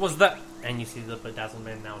 What was that? And you see the bedazzled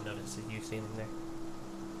man now notices you standing there.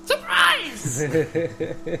 Surprise!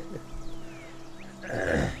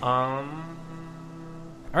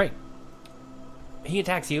 Alright. He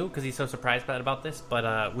attacks you because he's so surprised about this,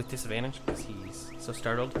 but with disadvantage because he's so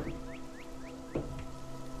startled.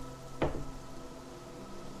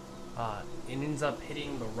 It ends up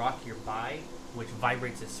hitting the rock you're by, which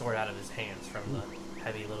vibrates his sword out of his hands from the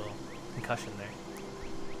heavy little concussion there.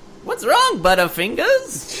 What's wrong,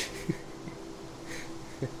 Butterfingers?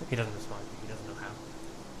 He doesn't respond. He doesn't know how.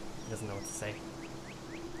 He doesn't know what to say.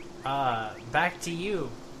 Back to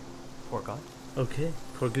you, poor god. Okay,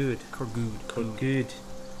 for good. For Good.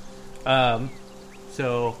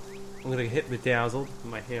 So I'm gonna hit bedazzled with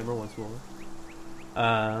my hammer once more.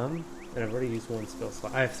 And I've already used 1 spell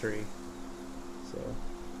slot. I have 3. So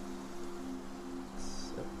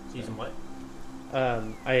Using what?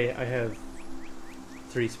 I have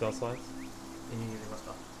 3 spell slots. And you using what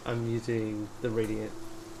spell? I'm using the radiant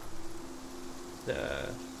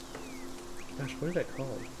Gosh, what is that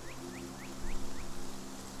called?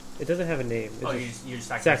 It doesn't have a name. It's you're just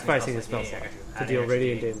sacrificing a spell yeah, slot I got you. to Adding deal extra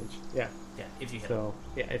radiant D8. damage. Yeah. Yeah, if you hit. So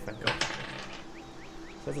yeah, if I go. So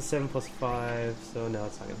that's a 7 plus 5. So no,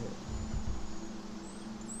 it's not gonna hit.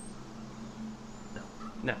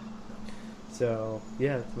 No. So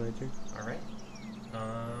yeah, that's my turn. All right.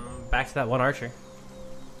 Back to that one archer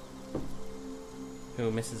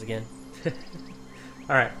who misses again.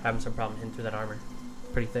 All right. Having some problem hitting through that armor.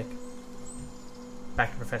 Pretty thick.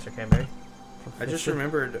 Back to Professor Cranberry. I just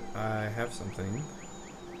remembered I have something.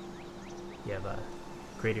 You have a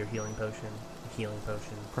greater healing potion, a healing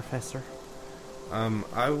potion, Professor. I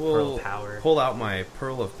Pearl will of Power. pull out my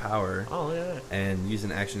Pearl of Power Oh, yeah. and use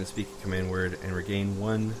an action to speak a command word and regain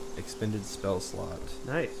 1 expended spell slot.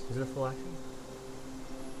 Nice. Is it a full action?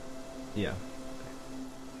 Yeah.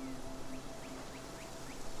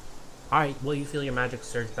 Alright, well, you feel your magic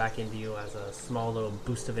surge back into you as a small little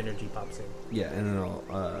boost of energy pops in. Yeah, and then I'll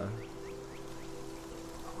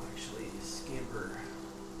actually scamper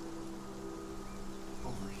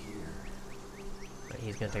over here. Right,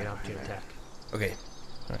 he's going to take an opportunity attack. Okay.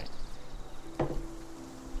 Alright.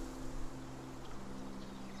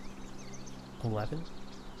 11?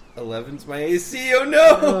 11's my AC. Oh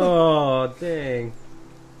no! Oh dang!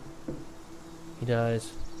 He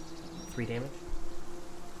does 3 damage.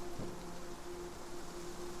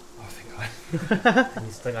 Oh thank God. And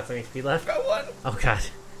he's still got some HP left. Got 1. Oh, God.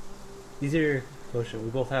 These are your potion. We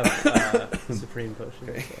both have supreme potion.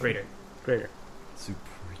 Okay. So. Greater. Greater. Supreme.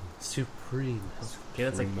 Supreme. Okay,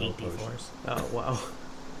 that's like Supremo 8 potion. d4s. Oh wow.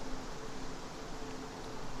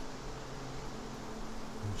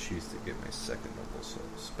 Choose to get my second level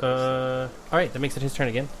spell. Alright, that makes it his turn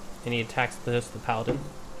again. And he attacks the paladin.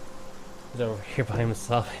 He's over here by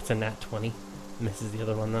himself. It's a nat 20. Misses the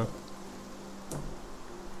other one, though.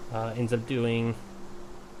 Ends up doing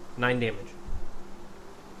 9 damage.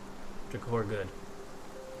 Drakor good.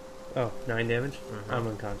 Oh, 9 damage? Mhm. I'm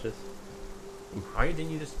unconscious. Are you?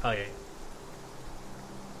 Didn't you just... Oh, yeah.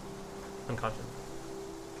 Unconscious.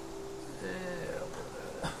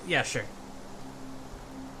 Yeah, sure.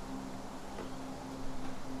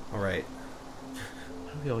 Alright.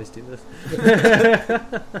 Why do we always do this?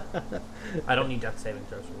 I don't need death saving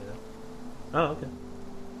throws from you, though. Oh, okay.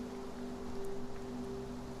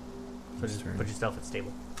 So just Turn. put yourself at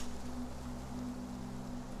stable.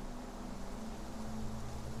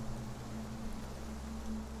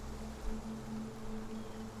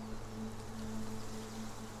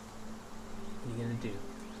 What are you gonna do?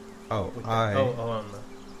 Oh, With I...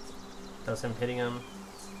 that was him hitting him.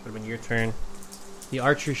 Would have been your turn. The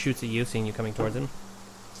archer shoots at you, seeing you coming towards him.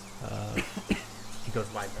 He goes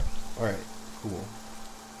wide though. Alright, cool.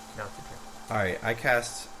 Now it's your turn. Alright, I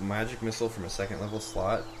cast Magic Missile from a second level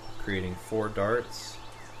slot, creating 4 darts,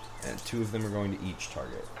 and 2 of them are going to each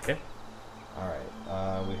target. Okay.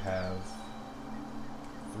 Alright, we have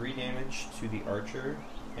 3 damage to the archer,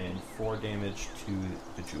 and 4 damage to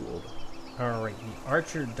the Bejeweled. Alright, the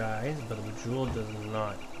archer dies, but the Bejeweled does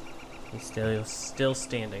not. He's still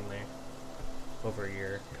standing there. Over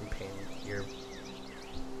your companion, your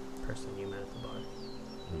person you met at the bar.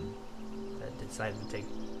 That decided to take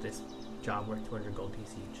this job worth 200 gold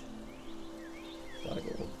piece each. A lot of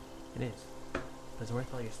gold. It is. But it's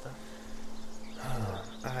worth all your stuff.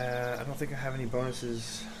 I don't think I have any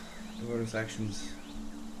bonus actions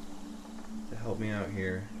to help me out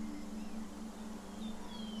here.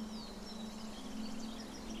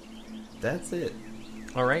 That's it.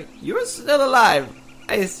 Alright. You're still alive,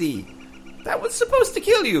 I see. That was supposed to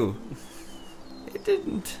kill you. It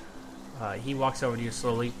didn't. He walks over to you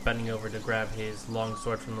slowly, bending over to grab his long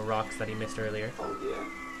sword from the rocks that he missed earlier. Oh, yeah.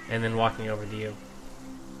 And then walking over to you.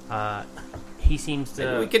 He seems to...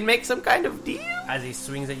 Maybe we can make some kind of deal? As he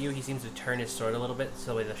swings at you, he seems to turn his sword a little bit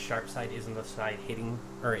so the sharp side isn't the side hitting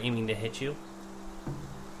or aiming to hit you.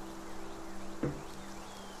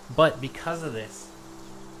 But because of this,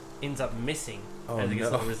 ends up missing as it gets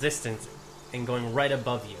a little resistance and going right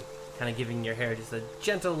above you, kind of giving your hair just a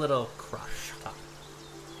gentle little crush up.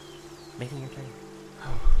 Making your turn.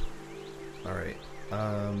 Alright.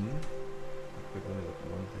 Let me look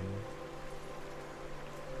at one thing.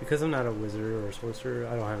 Because I'm not a wizard or a sorcerer,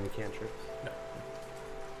 I don't have any cantrips. No.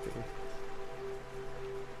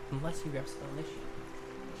 Unless you grab spell initiative,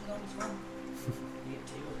 which is always fun. You get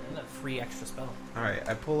 2 and a free extra spell. Alright,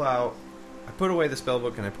 I put away the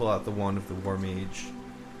spellbook and I pull out the wand of the War Mage.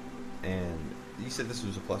 And you said this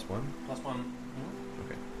was a +1? +1.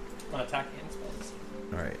 Okay. On attack and spells.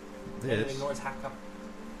 Alright. And it This. ignores hack up.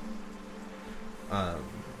 I'm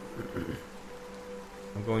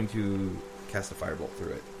going to cast a firebolt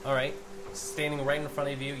through it. All right. Standing right in front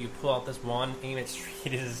of you, you pull out this wand, aim it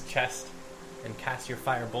straight at his chest, and cast your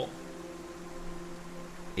firebolt.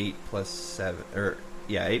 8 plus 7,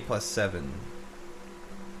 8 plus 7.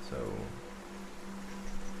 So,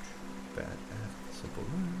 bad math, simple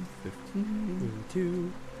math. 15.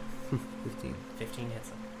 2. 15. 15 hits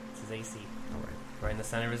him. It's his AC. All right. Right in the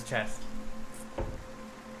center of his chest.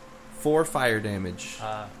 4 fire damage.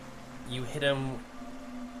 You hit him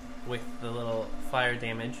with the little fire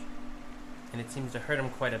damage, and it seems to hurt him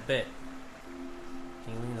quite a bit.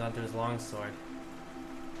 He leans onto his longsword.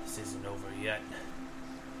 This isn't over yet.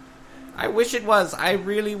 I wish it was. I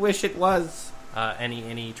really wish it was. And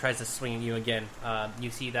he tries to swing at you again. You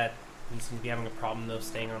see that he seems to be having a problem though,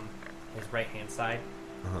 staying on his right hand side.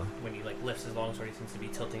 Uh-huh. When he lifts his longsword, he seems to be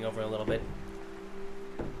tilting over a little bit.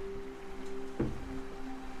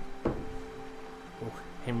 Ooh,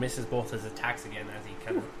 he misses both his attacks again as he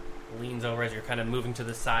kind of leans over as you're kind of moving to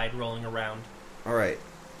the side, rolling around. All right.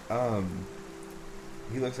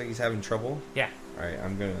 He looks like he's having trouble. Yeah. All right,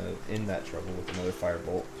 I'm going to end that trouble with another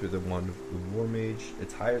firebolt through the one of the War Mage.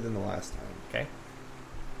 It's higher than the last time. Okay.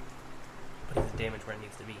 Putting the damage where it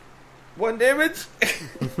needs to be. 1 damage?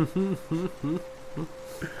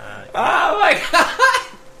 Oh my god!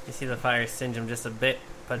 You see the fire singe him just a bit,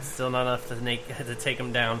 but still not enough to take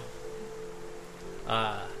him down.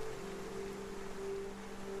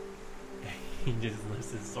 He just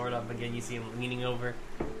lifts his sword up again. You see him leaning over.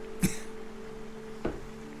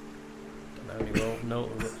 No,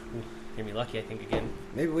 you're gonna be lucky, I think, again.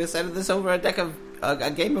 Maybe we'll settle this over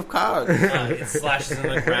a game of cards. It slashes in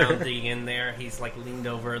the ground, digging in there. He's leaned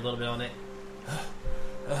over a little bit on it.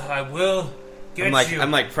 I will get you.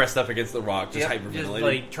 I'm pressed up against the rock, just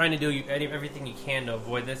hyperventilating. Just trying to do everything you can to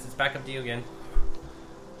avoid this. It's back up to you again.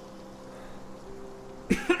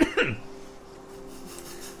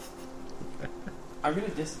 I'm gonna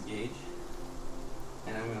disengage,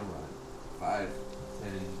 and I'm gonna run 5,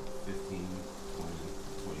 10, 15, 20,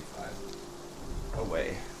 25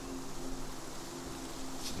 away.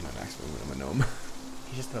 This is my max movement. I'm a gnome.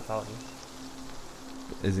 He's just gonna follow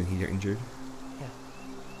you. Isn't he injured? Yeah.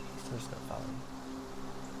 He's just gonna follow you.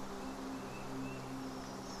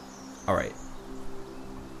 All right.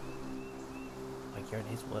 You're in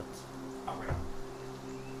his woods. Alright.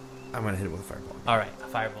 I'm gonna hit it with a fireball. Alright, a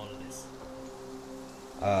firebolt it is.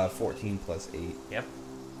 14 plus 8. Yep.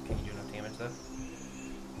 Can you do enough damage though?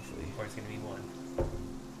 Hopefully. Or it's gonna be 1.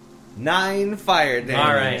 9 fire damage.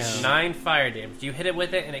 Alright, 9 fire damage. You hit it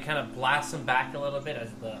with it and it kind of blasts him back a little bit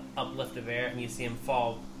as the uplift of air, and you see him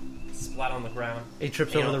fall splat on the ground. He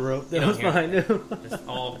trips You over don't- the rope you that don't was hear behind him. Just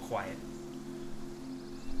all quiet.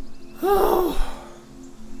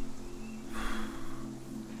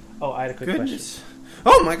 Oh, I had a quick Goodness.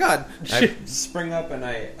 Oh my god! I spring up and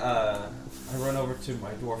I run over to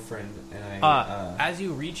my dwarf friend and I As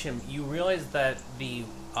you reach him, you realize that the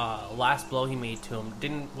last blow he made to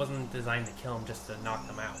him wasn't designed to kill him, just to knock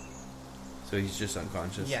him out. So he's just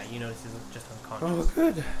unconscious. Yeah, you notice he's just Oh, unconscious.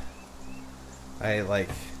 good. I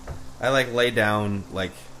lay down,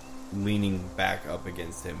 leaning back up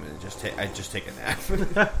against him, and I just take a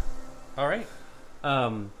nap. All right.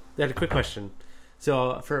 I had a quick question.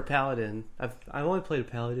 So for a paladin, I've only played a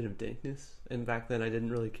paladin of dankness, and back then I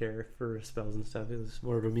didn't really care for spells and stuff. It was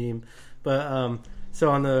more of a meme. But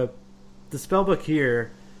so on the spell book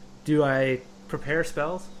here, do I prepare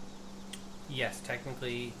spells? Yes,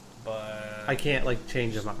 technically, but I can't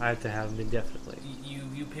change them. I have to have them indefinitely.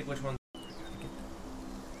 You pick which one.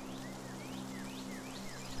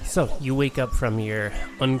 So you wake up from your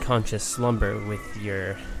unconscious slumber with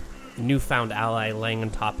your newfound ally laying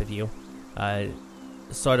on top of you,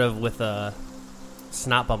 sort of with a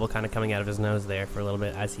snot bubble kind of coming out of his nose there for a little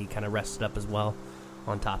bit as he kind of rested up as well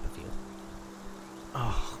on top of you.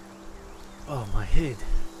 Oh, my head.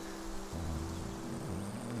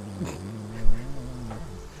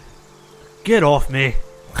 Get off me.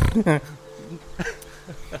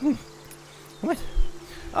 What?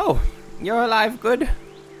 Oh, you're alive, good.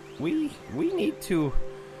 We need to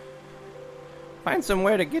find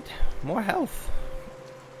somewhere to get more health.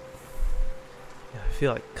 Yeah, I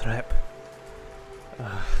feel like crap.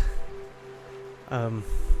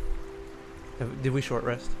 Did we short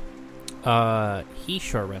rest? He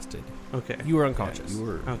short rested. Okay. You were unconscious. You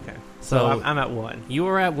were. Okay. So So I'm at 1. you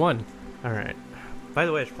were at 1. All right. By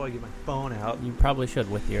the way, I should probably get my phone out. You probably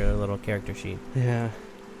should with your little character sheet. Yeah.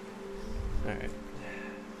 All right.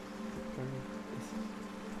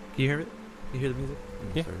 Can you hear it? You hear the music?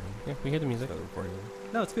 Yeah. Yeah, we hear the music. Start the recording.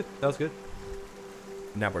 No, it's good. That was good.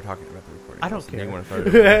 Now we're talking about the recording. I don't So care. you wanna start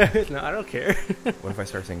it? No, I don't care. What if I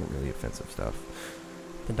start saying really offensive stuff?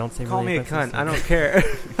 Then don't say Call really me a offensive cunt. I stuff. don't care.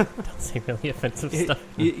 Don't say really offensive stuff.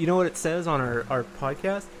 You know what it says on our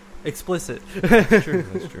podcast? Explicit. That's true.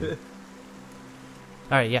 That's true.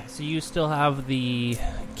 All right, yeah. So you still have the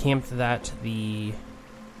camp that the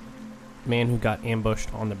man who got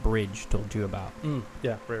ambushed on the bridge told you about.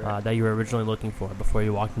 Yeah, right. That you were originally looking for before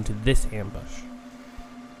you walked into this ambush.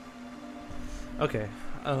 Okay.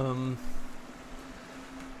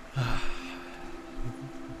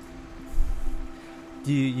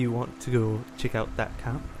 Do you want to go check out that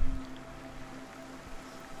camp?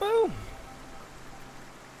 Well,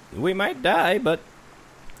 we might die, but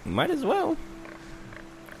might as well.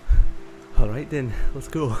 All right, then. Let's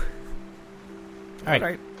go. All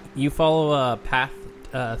right. You follow a path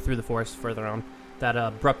through the forest further on that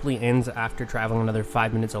abruptly ends after traveling another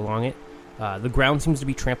 5 minutes along it. The ground seems to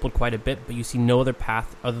be trampled quite a bit, but you see no other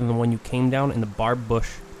path other than the one you came down in the barbed bush,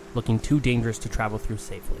 looking too dangerous to travel through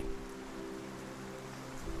safely.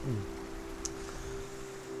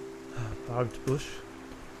 Barbed bush.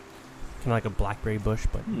 Kind of like a blackberry bush,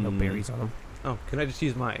 but no berries on them. Oh, can I just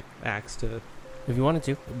use my axe to... If you wanted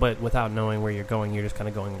to, but without knowing where you're going, you're just kind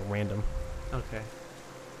of going random. Okay.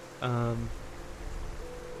 Can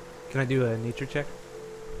I do a nature check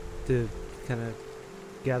to kind of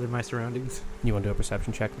gather my surroundings? You want to do a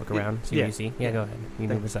perception check? Look around, see what you see? Yeah, go ahead. You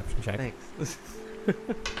can do a Thanks. perception check. Thanks.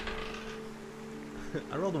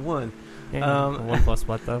 I rolled a 1. Yeah, 1 plus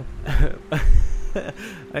what, though? I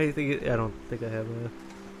don't think I have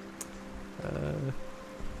a...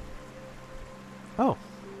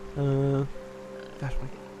 Gosh, my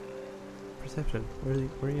perception. Where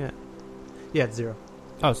are you at? Yeah, it's 0.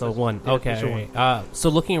 Oh, so 1. Yeah, Okay. just a Right. So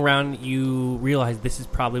looking around, you realize this is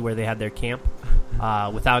probably where they had their camp.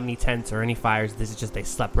 Without any tents or any fires, this is just they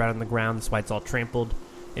slept right on the ground. That's why it's all trampled.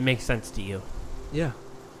 It makes sense to you. Yeah.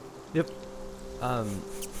 Yep.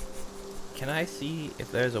 Can I see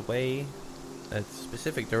if there's a way, a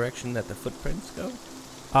specific direction that the footprints go?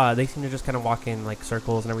 They seem to just kind of walk in like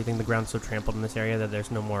circles and everything. The ground's so trampled in this area that there's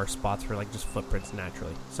no more spots for like just footprints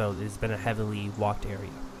naturally. So it's been a heavily walked area.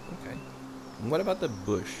 Okay. And what about the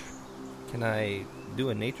bush? Can I do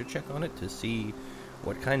a nature check on it to see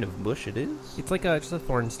what kind of bush it is? It's like just a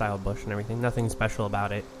thorn-style bush and everything. Nothing special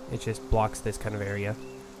about it. It just blocks this kind of area.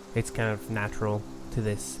 It's kind of natural to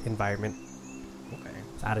this environment. Okay.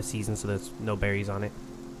 It's out of season, so there's no berries on it.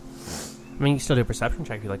 I mean, you can still do a perception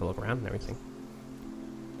check if you like to look around and everything.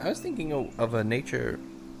 I was thinking of a nature,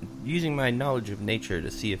 using my knowledge of nature to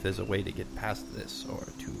see if there's a way to get past this, or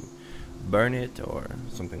to burn it, or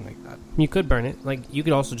something like that. You could burn it. Like, you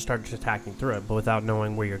could also just start just attacking through it, but without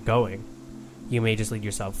knowing where you're going, you may just lead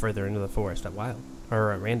yourself further into the forest at wild,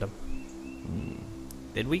 or at random.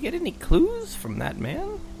 Did we get any clues from that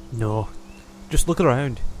man? No. Just look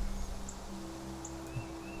around.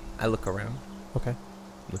 I look around, Okay.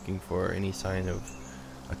 looking for any sign of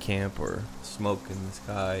a camp or smoke in the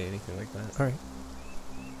sky, anything like that. All right.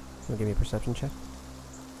 Wanna give me a perception check?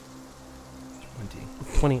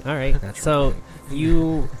 20. 20. All right. That's So right.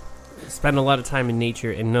 you spend a lot of time in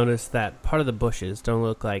nature and notice that part of the bushes don't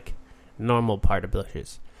look like normal part of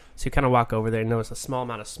bushes. So you kind of walk over there and notice a small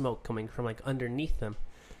amount of smoke coming from like underneath them.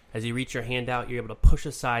 As you reach your hand out, you're able to push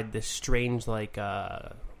aside this strange like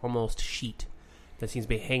almost sheet that seems to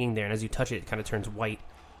be hanging there. And as you touch it, it kind of turns white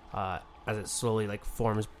as it slowly like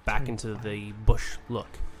forms back into the bush look.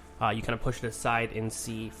 You kind of push it aside and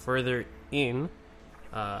see further in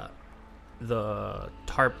the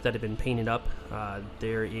tarp that had been painted up.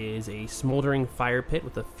 There is a smoldering fire pit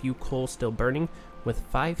with a few coals still burning, with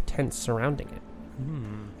 5 tents surrounding it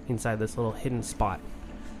inside this little hidden spot.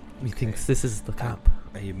 Methinks this is the camp.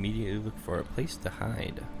 I immediately look for a place to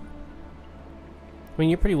hide. I mean,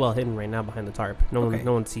 you're pretty well hidden right now behind the tarp. No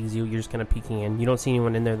one sees you. You're just kind of peeking in. You don't see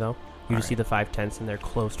anyone in there though. You just see the 5 tents and their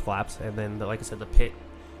closed flaps, and then like I said, the pit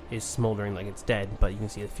is smoldering like it's dead, but you can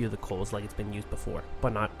see a few of the coals like it's been used before,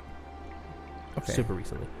 but not super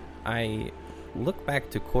recently. I look back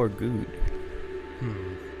to Korgud,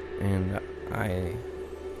 and I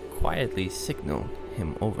quietly signal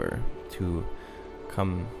him over to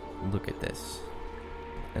come look at this.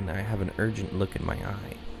 And I have an urgent look in my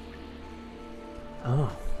eye.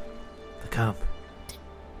 Oh, the camp.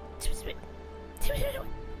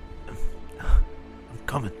 I'm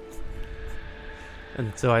coming.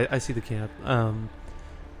 And so I see the camp.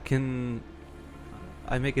 Can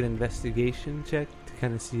I make an investigation check to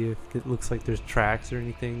kind of see if it looks like there's tracks or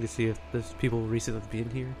anything, to see if there's people recently been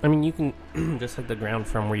here? I mean, you can just like the ground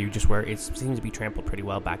from where you just were. It seems to be trampled pretty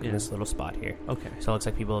well back in this little spot here. Okay. So it looks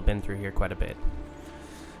like people have been through here quite a bit.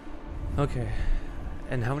 Okay.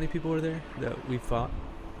 And how many people were there that we fought?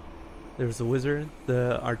 There's the wizard,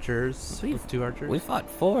 the archers, Sweet. with 2 archers. We fought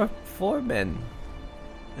four men.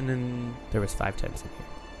 And then There was 5 tents in here.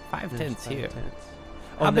 5 there's tents 5 here. tents.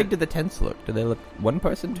 How and big do the tents look? Do they look 1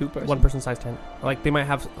 person, 2 person? 1 person size tent. Like, they might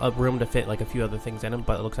have a room to fit, like, a few other things in them,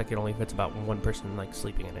 but it looks like it only fits about 1 person, like,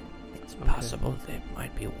 sleeping in it. It's possible there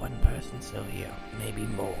might be 1 person, so yeah, maybe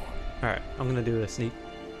more. Alright, I'm gonna do a sneak.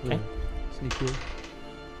 Okay. Sneak roll.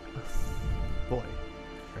 Boy.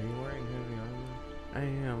 Are you wearing heavy armor? I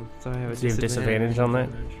am. So I have a Do you have disadvantage on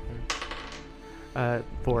that?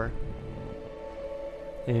 4.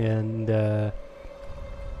 And,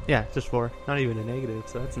 yeah, just 4. Not even a negative,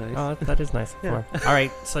 so that's nice. Oh, that is nice. Yeah. All right,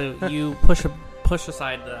 so you push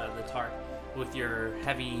aside the tarp with your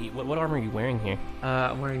heavy. What armor are you wearing here?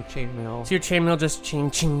 I'm wearing chainmail. So your chainmail just ching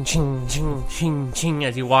ching ching ching ching ching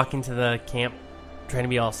as you walk into the camp, trying to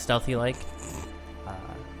be all stealthy like.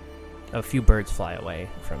 A few birds fly away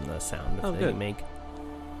from the sound that you good. make.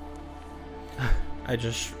 I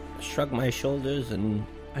just shrug my shoulders and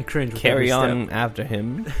I cringe with carry every on step. after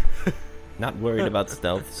him. Not worried about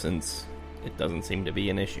stealth since it doesn't seem to be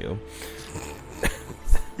an issue.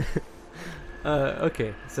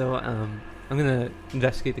 Okay, so I'm gonna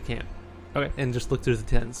investigate the camp. Okay. And just look through the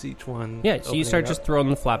tents, each one. Yeah, so you opening start up. just throwing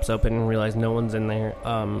the flaps open and realize no one's in there.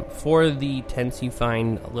 For the tents, you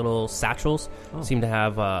find little satchels. Oh. Seem to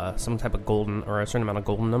have some type of golden or a certain amount of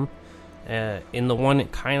gold in them. In the one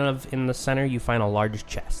kind of in the center, you find a large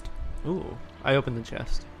chest. Ooh, I open the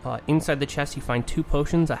chest. Inside the chest, you find 2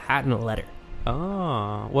 potions, a hat, and a letter.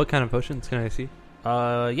 Oh, what kind of potions can I see?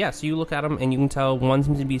 Yeah, so you look at them and you can tell one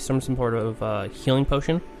seems to be some sort of healing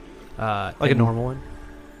potion. Like a and normal one?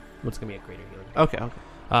 What's going to be a greater healing? Okay.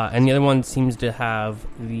 And the other one seems to have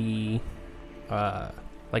the,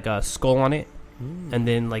 like a skull on it, and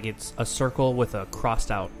then like it's a circle with a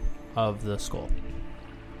crossed out of the skull.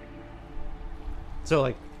 So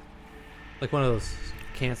like one of those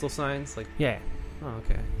cancel signs? Like, Yeah. oh,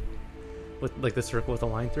 okay. With like the circle with a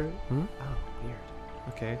line through it? Hmm? Oh, weird.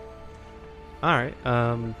 Okay. Alright,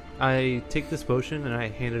 I take this potion and I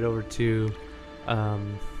hand it over to,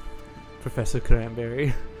 Professor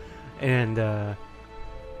Cranberry. And, I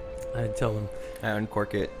tell him, I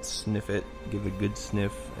uncork it, sniff it, give it a good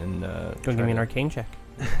sniff, and Go give me an arcane check.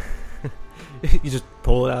 you just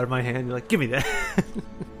pull it out of my hand, you're like, give me that.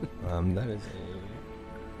 That is a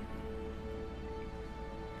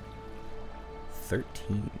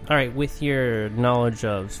 13. All right, with your knowledge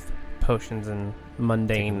of potions and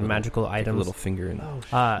mundane little- magical Take a items, little finger and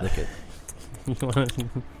lick it.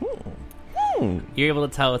 you're able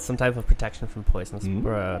to tell it's some type of protection from poisons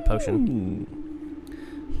or a potion.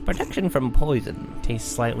 Protection from poison.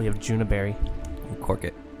 Tastes slightly of juniperberry. Cork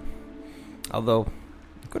it. Although,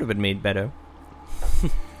 it could have been made better.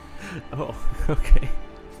 Oh, okay.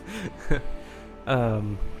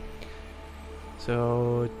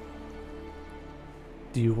 So,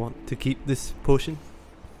 do you want to keep this potion?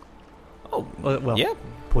 Oh, Well, yeah.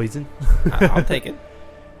 poison. I'll take it.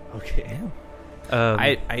 Okay.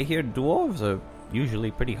 I hear dwarves are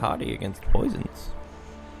usually pretty hardy against poisons.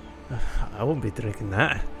 I won't be drinking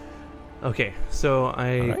that. Okay, so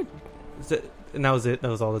I. All right. And that was it. That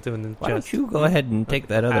was all that's in the Why chest. don't you go ahead and take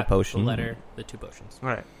that other potion? The letter, the 2 potions. All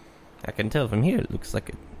right. I can tell from here it looks like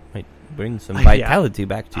it might bring some Yeah. vitality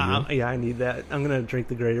back to you. Yeah, I need that. I'm gonna drink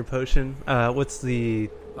the greater potion. What's the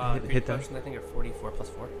hit die? potions, I think, are 4d4 plus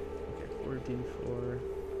 4. Okay, 4d4.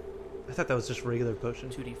 I thought that was just regular potion.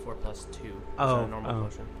 2d4 plus 2 is Oh, a normal oh.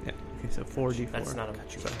 potion. Yeah. Okay, so 4d4. That's not a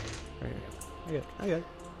Sorry. Right. I got it.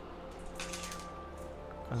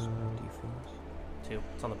 2.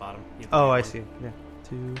 It's on the bottom. You have Oh, the I one. see. Yeah.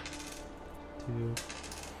 2,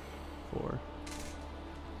 4,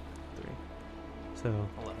 3. So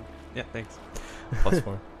 11. yeah, thanks. Plus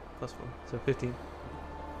 4. Plus 4, so 15.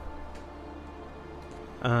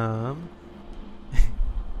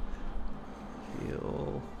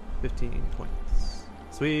 Heal 15 points.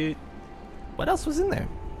 Sweet. What else was in there?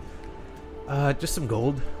 Just some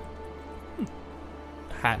gold.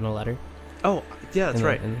 Hat and a letter. Oh, yeah, that's In the-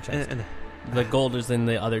 right. in the chest. And The gold is in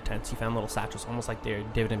the other tents. You found little satchels, almost like they're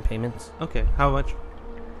dividend payments. okay, how much?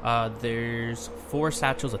 There's 4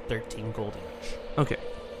 satchels of 13 gold each. Okay.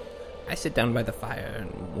 I sit down by the fire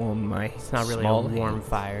and warm my It's not really small a warm hands.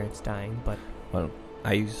 fire. It's dying, but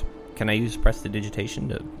Can I use prestidigitation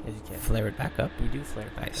to as you can. flare it back up? You do flare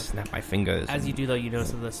it back I up. snap my fingers. As and- you do, though, you notice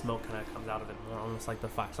that the smoke kind of comes out of it, almost like the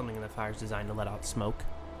fire. Something in the fire is designed to let out smoke,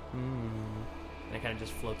 and it kind of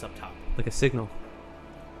just floats up top. Like a signal.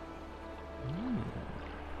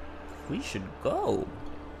 We should go.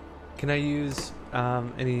 Can I use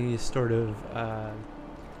any sort of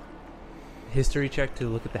history check to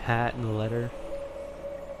look at the hat and the letter?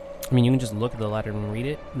 I mean, you can just look at the letter and read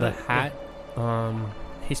it. The hat,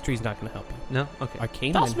 history's not going to help you. No? Okay.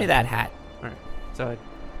 Arcane. Toss me that hat. So I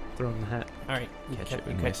throw him the hat. All right, you Catch catch, it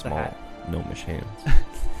you with my catch the small hat. gnomish hands.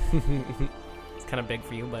 It's kind of big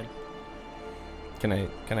for you, but Can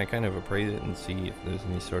I kind of appraise it and see if there's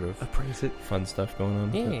any sort of Appraise it. fun stuff going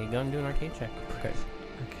on? yeah, with it? go and do an arcane check. Okay.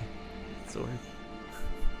 Okay. Sword.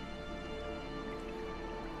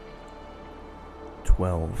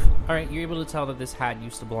 12. All right, you're able to tell that this hat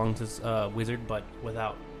used to belong to a wizard, but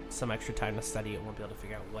without some extra time to study it, won't be able to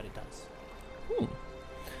figure out what it does.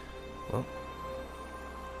 Well,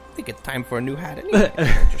 I think it's time for a new hat anyway.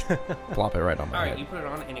 Just plop it right on my All right, head. you put it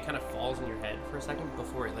on, and it kind of falls on your head for a second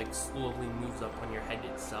before it like slowly moves up on your head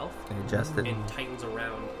itself Can I adjust it? and tightens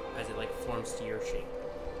around as it like forms to your shape.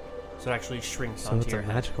 So it actually shrinks So onto it's your a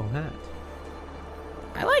head. magical hat.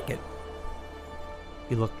 I like it.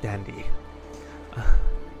 You look dandy.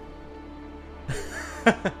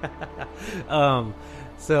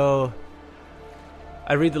 So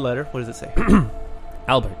I read the letter. What does it say?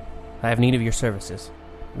 Albert, I have need of your services.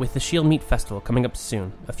 With the Shield Meat Festival coming up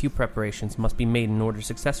soon, a few preparations must be made in order to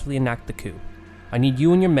successfully enact the coup. I need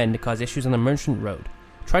you and your men to cause issues on the Merchant Road.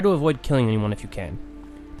 Try to avoid killing anyone if you can.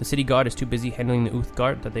 The city guard is too busy handling the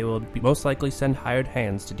Uthgard that they will most likely send hired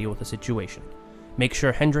hands to deal with the situation. Make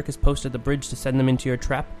sure Hendrik is posted at the bridge to send them into your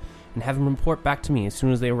trap, and have him report back to me as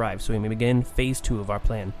soon as they arrive so we may begin Phase 2 of our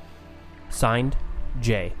plan. Signed,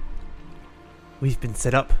 J. We've been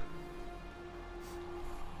set up.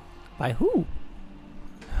 By who?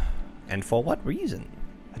 And for what reason?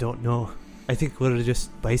 I don't know. I think we're just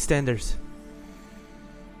bystanders.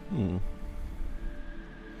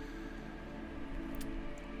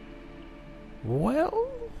 Well,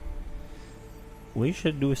 we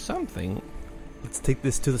should do something. Let's take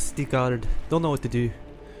this to the city guard. Don't know what to do.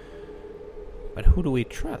 But who do we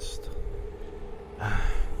trust?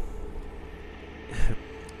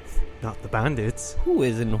 Not the bandits. Who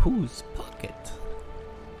is in whose pocket?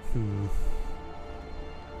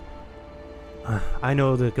 I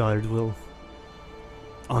know the guard will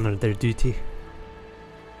honor their duty.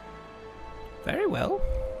 Very well.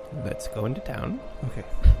 Let's go into town. Okay.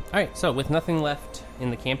 Alright, so with nothing left in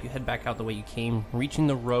the camp, you head back out the way you came, reaching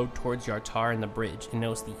the road towards Yartar and the bridge, and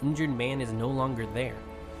notice the injured man is no longer there.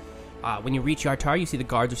 When you reach Yartar, you see the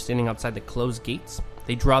guards are standing outside the closed gates.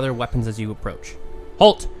 They draw their weapons as you approach.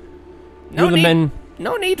 Halt! No You're the need- men...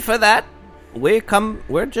 No need for that.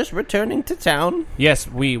 We're just returning to town. Yes,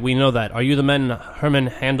 we know that. Are you the men Herman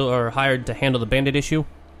hired to handle the bandit issue?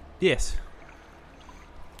 Yes.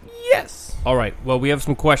 Yes. Alright, well, we have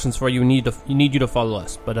some questions for you. We need you to follow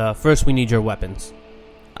us. But first, we need your weapons.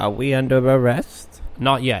 Are we under arrest?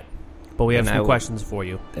 Not yet, but we have Then some I will- questions for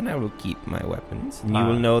you. Then I will keep my weapons, and you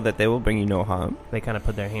will know that they will bring you no harm. They kind of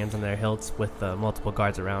put their hands on their hilts with multiple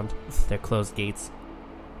guards around their closed gates.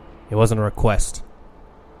 It wasn't a request.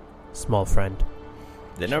 Small friend.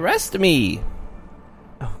 Then arrest me.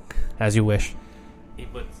 As you wish. He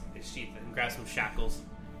puts his sheath and grabs some shackles,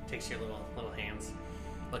 takes your little hands.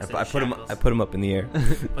 I put him up in the air.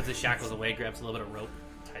 Puts his shackles away, grabs a little bit of rope,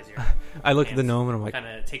 ties your I look at the hands, gnome and I'm like, kind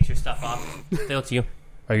of takes your stuff off. They look to you.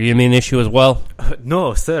 Are you giving me an issue as well?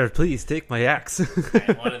 no, sir, please take my axe.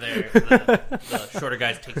 And one of the shorter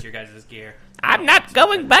guys takes your guys' gear. I'm not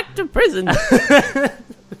going back to prison.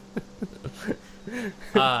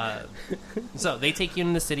 So they take you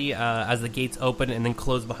into the city as the gates open and then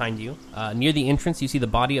close behind you. Near the entrance, you see the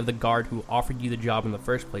body of the guard who offered you the job in the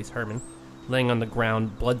first place, Herman, laying on the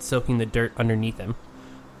ground, blood soaking the dirt underneath him.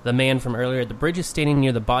 The man from earlier at the bridge is standing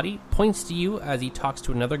near the body, points to you as he talks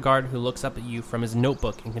to another guard who looks up at you from his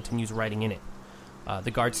notebook and continues writing in it.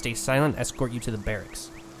 The guard stays silent, escort you to the barracks.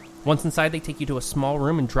 Once inside, they take you to a small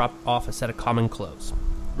room and drop off a set of common clothes.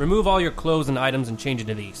 Remove all your clothes and items and change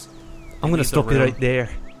into these. I'm going to Leave the stop you room. right there.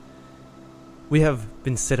 We have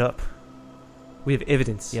been set up. We have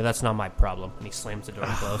evidence. Yeah, that's not my problem. And he slams the door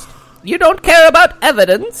closed. You don't care about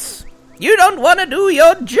evidence. You don't want to do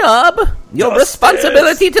your job. Your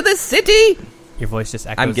responsibility to the city. Your voice just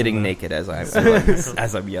echoes. I'm getting in the- naked as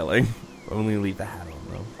I'm yelling. Only leave the hat on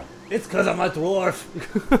though. It's because I'm a dwarf.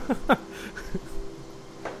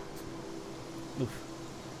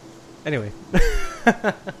 Anyway.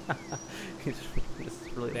 I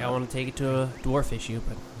want to take it to a dwarf issue,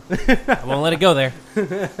 but I won't let it go there.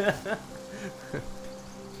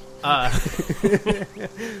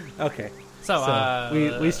 Okay.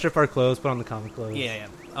 So, we strip our clothes, put on the common clothes. Yeah.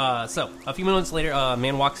 So, a few minutes later, a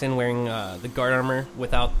man walks in wearing the guard armor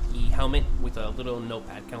without the helmet, with a little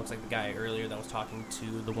notepad. Kind of looks like the guy earlier that was talking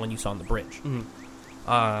to the one you saw on the bridge.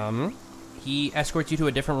 He escorts you to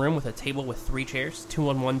a different room with a table with 3 chairs, 2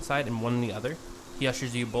 on one side and 1 on the other. He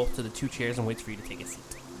ushers you both to the 2 chairs and waits for you to take a seat.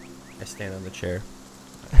 I stand on the chair.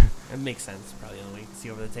 It makes sense. Probably the only way you can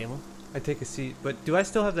see over the table. I take a seat, but do I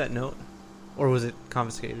still have that note? Or was it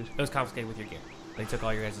confiscated? It was confiscated with your gear. They took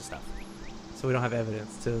all your guys' stuff. So we don't have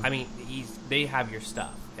evidence to... I mean, they have your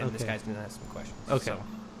stuff, and this Okay. guy's going to ask some questions. Okay.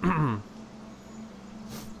 So.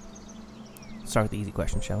 Start with the easy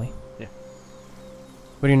question, shall we? Yeah.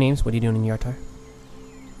 What are your names? What are you doing in Yartar?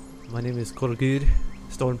 My name is Korgud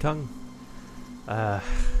Stormtongue. I'm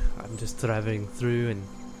just traveling through and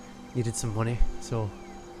needed some money, so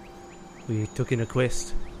we took in a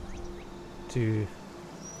quest to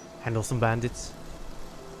handle some bandits.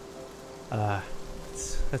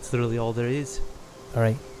 That's really all there is. All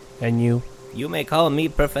right. And you? You may call me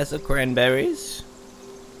Professor Cranberries,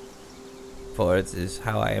 for it is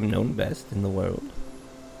how I am known best in the world.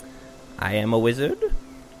 I am a wizard,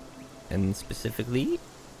 and specifically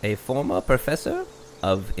a former professor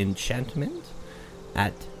of enchantment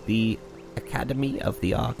at the Academy of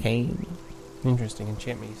the Arcane. Interesting.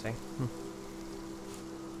 Enchantment, you say?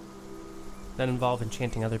 That involve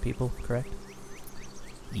enchanting other people, correct?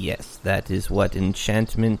 Yes, that is what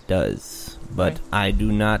enchantment does, but Okay. I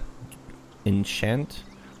do not enchant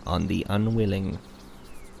on the unwilling.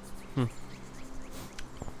 Do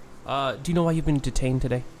you know why you've been detained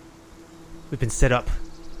today? We've been set up.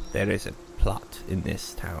 There is a plot in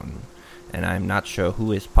this town, and I'm not sure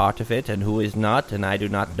who is part of it and who is not, and I do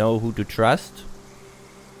not know who to trust.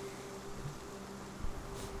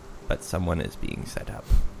 But someone is being set up.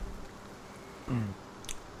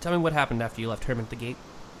 Tell me what happened after you left Hermit the Gate.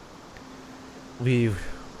 We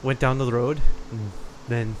went down the road, and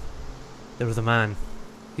then there was a man.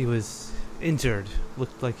 He was injured,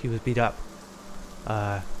 looked like he was beat up.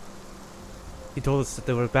 He told us that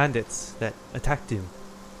there were bandits that attacked him.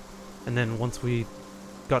 And then once we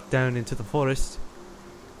got down into the forest,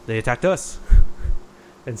 they attacked us.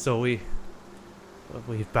 And so we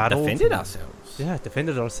battled. Defended ourselves. Yeah,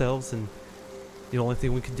 defended ourselves, and the only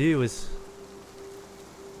thing we could do was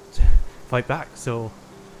fight back. So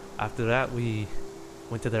after that, we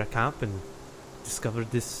went to their camp and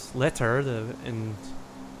discovered this letter. The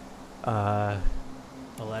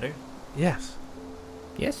letter? Yes,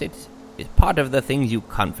 Yes, it's part of the things you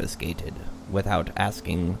confiscated without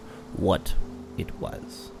asking what it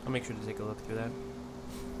was. I'll make sure to take a look through that.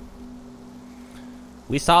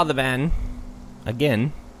 We saw the van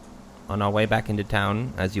again on our way back into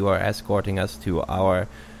town as you are escorting us to our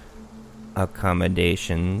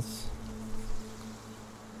accommodations.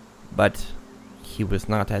 But he was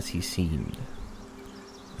not as he seemed.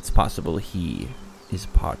 It's possible he is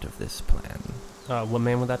part of this plan. What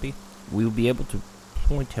man would that be? We will be able to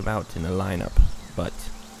point him out in a lineup, but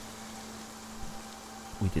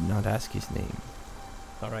we did not ask his name.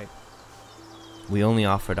 All right. We only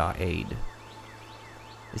offered our aid.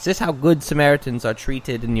 Is this how good Samaritans are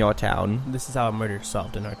treated in your town? This is how a murder is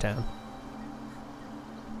solved in our town.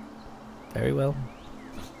 Very well.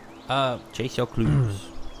 Chase your clues.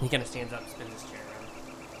 He kind of stands up, spins his chair around,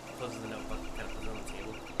 closes the notebook, kind of puts it on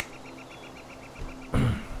the table.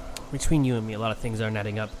 Between you and me, a lot of things aren't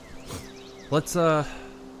adding up. Let's go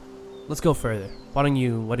further. Why don't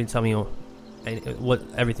you tell me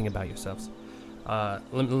everything about yourselves? Let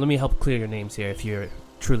me help clear your names here if you're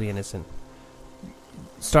truly innocent.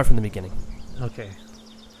 Start from the beginning. okay.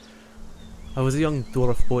 I was a young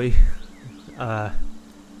dwarf boy.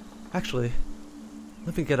 Actually,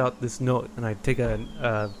 let me get out this note, and I take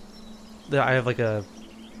I have like a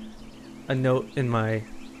note in my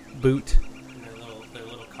boot.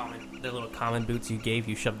 The little common boots you gave,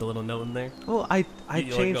 you shoved the little note in there. Well, I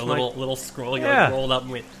You changed like a my little scroll. You Yeah. like rolled up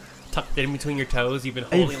and tucked it in between your toes. You've been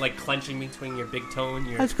holding, like clenching between your big toe and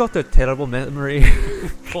your. I've got a terrible memory.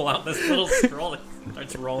 Pull out this little scroll that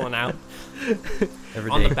starts rolling out. Every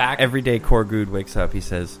On day, the back. every day Korgud wakes up, he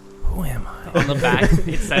says, "Who am I?" On the back,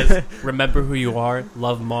 it says, "Remember who you are.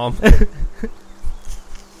 Love, Mom."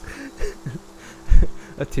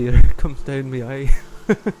 A tear comes down my eye.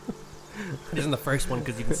 It isn't the first one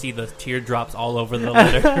because you can see the teardrops all over the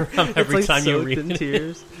letter every It's, like, time you soaked read in it.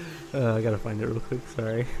 tears. I gotta find it real quick.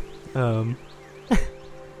 Sorry. Gosh,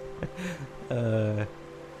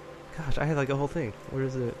 I had like a whole thing. Where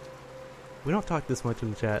is it? We don't talk this much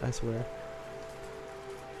in the chat, I swear.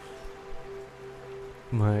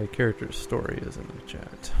 My character's story is in the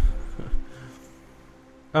chat.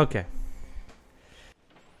 Okay.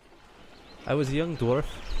 I was a young dwarf,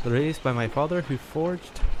 raised by my father who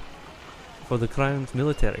forged for the Crown's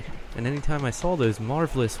military, and anytime I saw those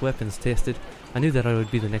marvelous weapons tested, I knew that I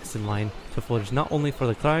would be the next in line to forge not only for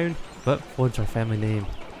the Crown, but forge our family name.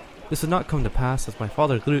 This would not come to pass as my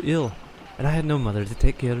father grew ill, and I had no mother to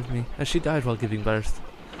take care of me, as she died while giving birth.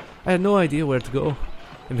 I had no idea where to go,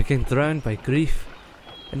 and became drowned by grief,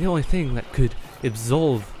 and the only thing that could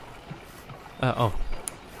absolve...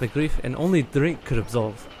 the grief and only drink could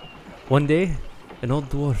absolve. One day, an old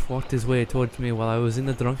dwarf walked his way towards me while I was in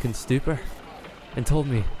a drunken stupor, and told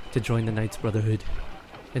me to join the Knights Brotherhood,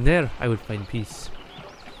 and there I would find peace.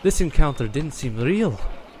 This encounter didn't seem real.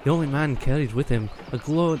 The old man carried with him a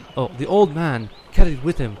glowing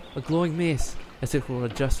mace, as if it were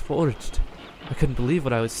just forged. I couldn't believe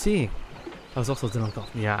what I was seeing. I was also drunk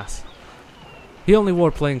off my ass. He only wore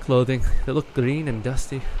plain clothing that looked green and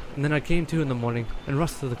dusty, and then I came to in the morning and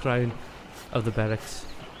rushed to the crown's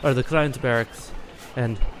barracks,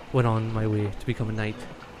 and went on my way to become a knight.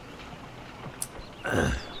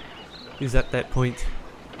 It was at that point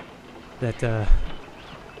that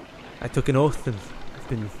I took an oath, and I've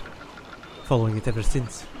been following it ever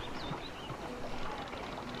since.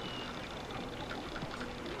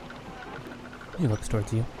 He looks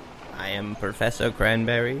towards you. I am Professor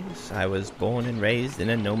Cranberries. I was born and raised in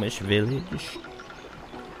a gnomish village.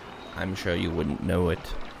 I'm sure you wouldn't know it.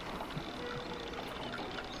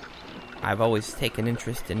 I've always taken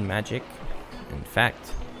interest in magic. In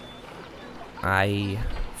fact, I,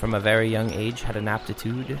 from a very young age, had an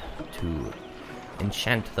aptitude to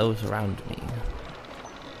enchant those around me.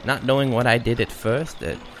 Not knowing what I did at first,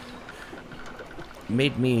 it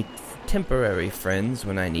made me temporary friends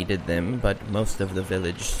when I needed them, but most of the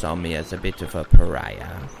village saw me as a bit of a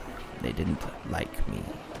pariah. They didn't like me.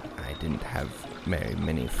 I didn't have very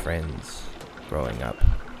many friends growing up.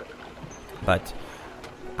 But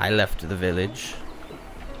I left the village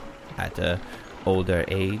at an older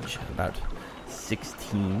age, about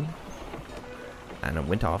 16, and I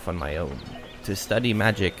went off on my own to study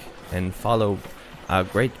magic and follow our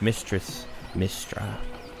great mistress, Mystra,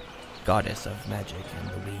 goddess of magic and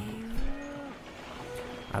belief.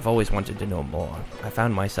 I've always wanted to know more. I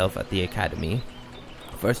found myself at the academy,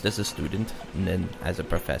 first as a student and then as a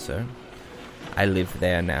professor. I live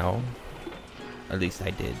there now. At least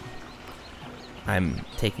I did. I'm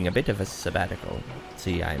taking a bit of a sabbatical.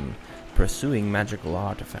 See, I'm pursuing magical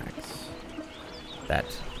artifacts that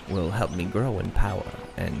will help me grow in power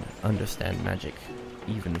and understand magic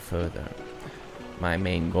even further. My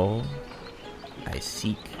main goal? I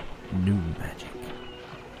seek new magic.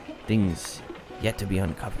 Things yet to be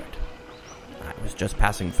uncovered. I was just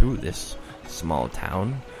passing through this small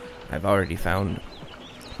town. I've already found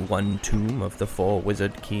one tomb of the 4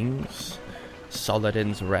 wizard kings.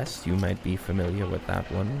 Soladin's Rest, you might be familiar with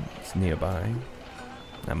that one. It's nearby.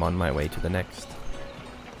 I'm on my way to the next,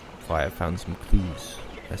 for I have found some clues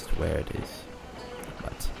as to where it is.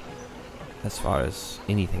 But as far as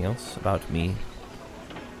anything else about me,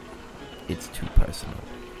 it's too personal.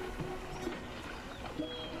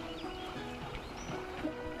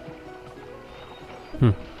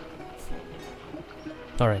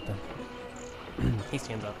 Alright then. He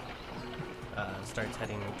stands up, starts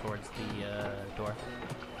heading towards the door,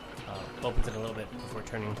 opens it a little bit before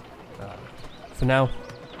turning. For now,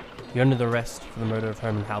 you're under the arrest for the murder of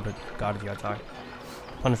Herman Halbert, god of Yartar.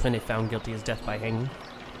 Punishment if found guilty is death by hanging.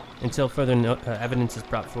 Until further evidence is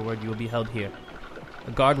brought forward, you will be held here.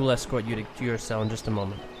 A guard will escort you to your cell in just a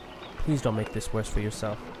moment. Please don't make this worse for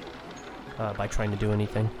yourself by trying to do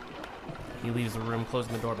anything. He leaves the room,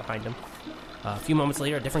 closing the door behind him. A few moments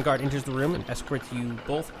later, a different guard enters the room and escorts you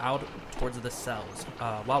both out towards the cells.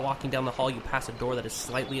 While walking down the hall, you pass a door that is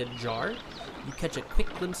slightly ajar. You catch a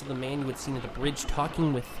quick glimpse of the man you had seen at the bridge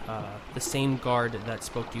talking with the same guard that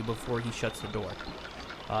spoke to you before he shuts the door.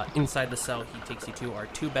 Inside the cell he takes you to are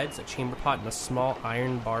 2 beds, a chamber pot, and a small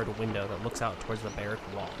iron-barred window that looks out towards the barrack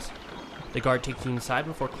walls. The guard takes you inside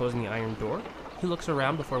before closing the iron door. He looks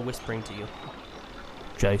around before whispering to you.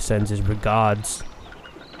 Jay sends his regards.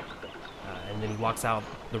 And then he walks out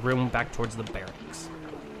the room back towards the barracks.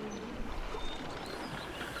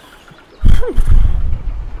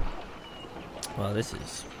 Well, this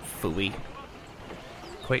is phooey.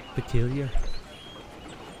 Quite peculiar.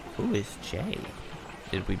 Who is Jay?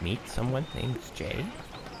 Did we meet someone named Jay?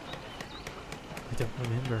 I don't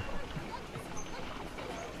remember.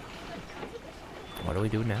 What do we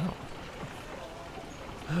do now?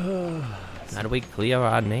 How do we clear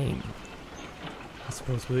our name? I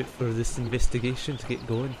suppose we wait for this investigation to get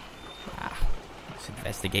going. This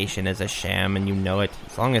investigation is a sham and you know it.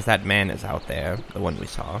 As long as that man is out there, the one we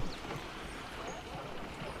saw,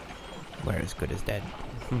 we're as good as dead.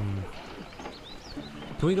 Can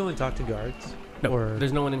we go and talk to guards? No, Or...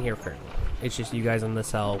 there's no one in here currently. It's just you guys in the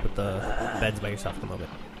cell with the beds by yourself at the moment.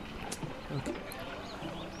 Okay.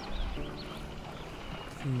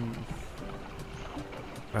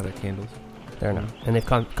 Are there candles? They're not. And they've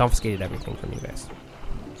confiscated everything from you guys.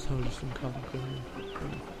 So just some complicated.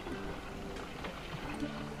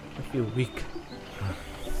 I feel weak. I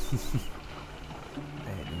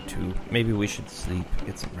do too. Maybe we should sleep,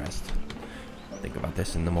 get some rest. Think about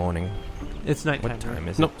this in the morning. It's nighttime. What time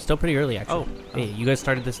is Nope, still pretty early, actually. Oh. Hey, you guys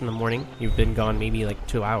started this in the morning. You've been gone maybe like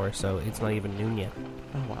 2 hours, so it's not even noon yet.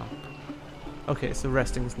 Oh, wow. Okay, so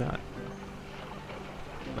resting's not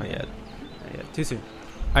yet. not yet. Too soon.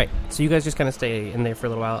 All right, so you guys just kind of stay in there for a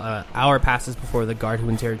little while. Hour passes before the guard who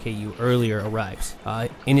interrogated you earlier arrives.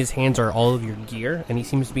 In his hands are all of your gear, and he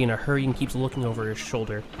seems to be in a hurry and keeps looking over his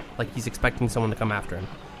shoulder like he's expecting someone to come after him.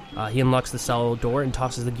 He unlocks the cell door and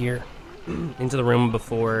tosses the gear into the room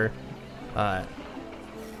before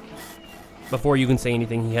you can say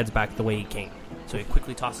anything. He heads back the way he came. So he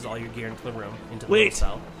quickly tosses all your gear into the room, into the little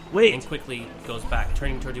cell. And quickly goes back,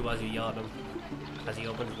 turning towards you as you yell at him. As he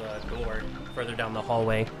opens the door further down the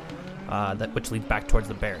hallway, which leads back towards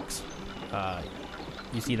the barracks.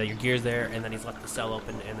 You see that your gear's there, and then he's left the cell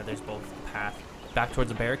open, and that there's both a path back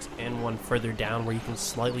towards the barracks and one further down where you can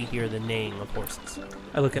slightly hear the neighing of horses.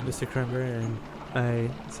 I look at Mr. Cranberry and I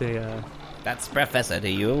say, That's Professor to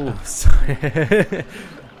you. sorry.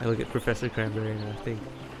 I look at Professor Cranberry and I think,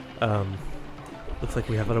 looks like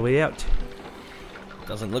we have a way out.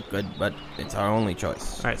 Doesn't look good, but it's our only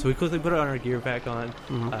choice. All right, so we quickly put our gear back on.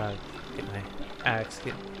 Mm-hmm. Get my axe.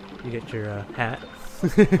 You get your hat.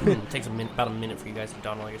 It takes about a minute for you guys to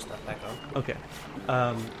don all your stuff back on. Okay.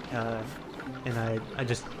 And I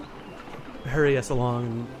just hurry us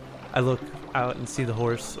along. I look out and see the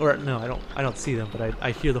horse. Or no, I don't see them, but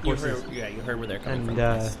I hear the horses. You heard where they're coming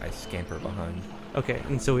And from. I scamper behind. okay,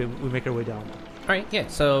 and so we make our way down. All right, yeah.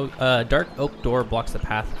 So, dark oak door blocks the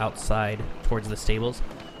path outside towards the stables.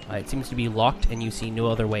 It seems to be locked, and you see no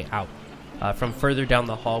other way out. From further down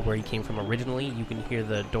the hall where you came from originally, you can hear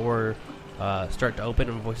the door start to open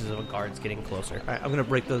and voices of guards getting closer. All right, I'm gonna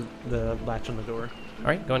break the latch on the door. All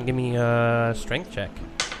right, go and give me a strength check.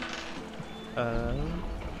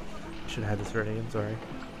 Should have had this ready. I'm sorry.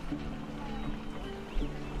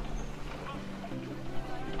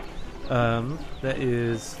 That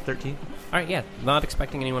is 13. All right, yeah. Not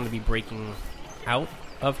expecting anyone to be breaking out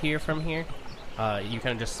of here from here. You kind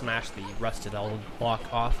of just smash the rusted old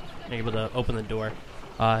block off and you're able to open the door.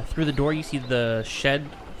 Through the door, you see the shed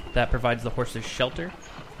that provides the horses shelter,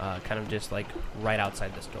 kind of just like right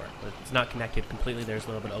outside this door. It's not connected completely. There's a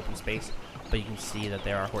little bit of open space, but you can see that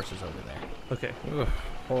there are horses over there. Okay. Ugh,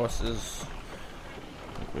 horses.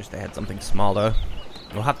 I wish they had something smaller.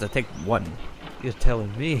 We'll have to take one. You're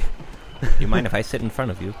telling me. You mind if I sit in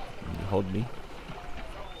front of you? You hold me?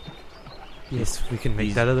 Yes, we can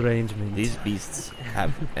make that arrangement. These beasts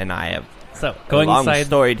have, and I have, So, a going long inside,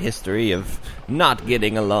 storied history of not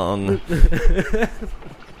getting along.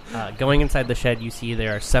 going inside the shed, you see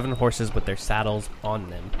there are 7 horses with their saddles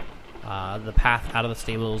on them. The path out of the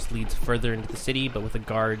stables leads further into the city, but with the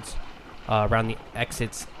guards around the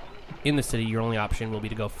exits in the city, your only option will be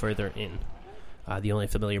to go further in. The only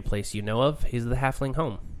familiar place you know of is the halfling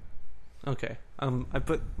home. Okay. I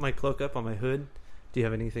put my cloak up on my hood. Do you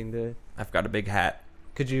have anything to... I've got a big hat.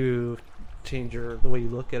 Could you change the way you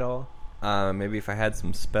look at all? Maybe if I had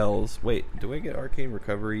some spells. Wait, do I get arcane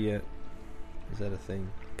recovery yet? Is that a thing?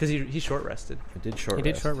 Because he short rested. I did short He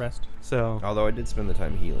rest. did short rest. So... Although I did spend the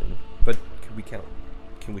time healing. But can we count?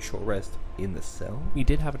 Can we short rest in the cell? You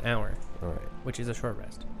did have an hour, Alright. which is a short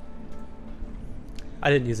rest.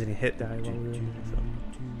 I didn't use any hit die while we were in there, so...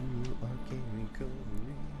 Arcane recovery.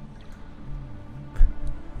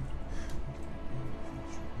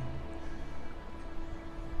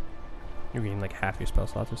 You're getting like half your spell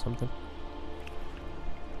slots or something.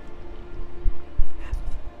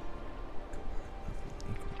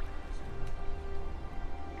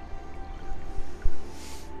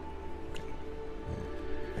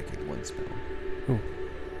 I get one spell.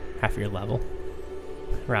 Half your level.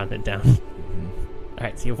 Round it down. Mm-hmm.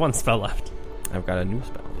 Alright, so you have 1 spell left. I've got a new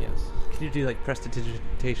spell, yes. Can you do like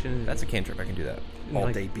prestidigitation? That's a cantrip, I can do that. All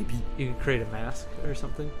Like- day, baby. You can create a mask or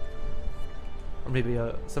something? Or maybe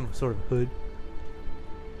some sort of hood?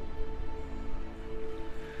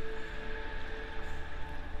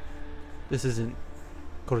 This isn't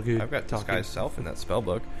Korgu I've got talking. disguise self in that spell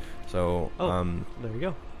book. So, There we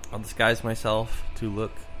go. I'll disguise myself to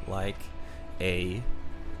look like a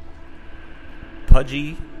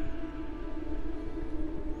pudgy,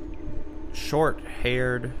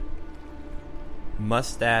 short-haired,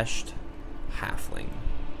 mustached halfling.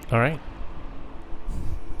 Alright.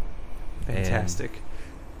 Fantastic.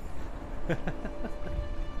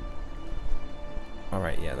 All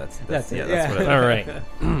right, yeah, that's That's it, that's yeah. what I All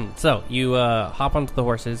right. So you hop onto the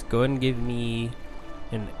horses. Go ahead and give me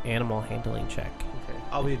an animal handling check.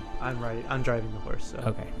 Okay. I'm driving the horse. So.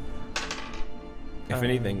 Okay. If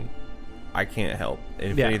anything, I can't help.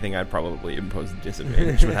 If Yeah. anything, I'd probably impose a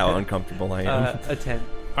disadvantage with how uncomfortable I am. A 10.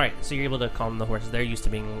 All right. So you're able to calm the horses. They're used to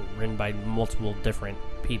being ridden by multiple different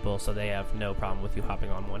people, so they have no problem with you hopping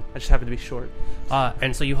on one. I just happen to be short.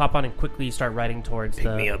 And so you hop on and quickly start riding towards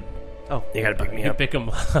Pick me up. Oh, You gotta pick me You up. pick them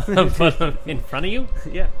up, put them in front of you.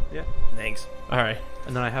 yeah. Thanks. All right.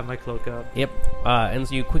 And then I have my cloak up. Yep. And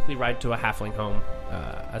so you quickly ride to a halfling home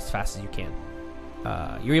as fast as you can.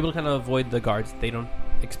 You're able to kind of avoid the guards. They don't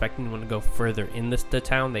expect anyone to go further in the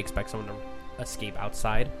town. They expect someone to escape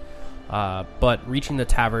outside. But reaching the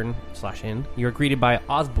tavern/inn, you're greeted by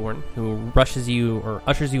Osborne, who rushes you or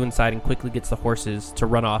ushers you inside and quickly gets the horses to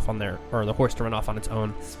run off on the horse to run off on its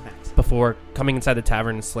own before coming inside the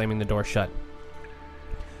tavern and slamming the door shut.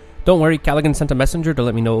 Don't worry, Callaghan sent a messenger to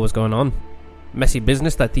let me know what was going on. Messy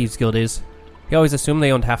business that Thieves Guild is. He always assumed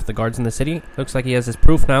they owned half the guards in the city. Looks like he has his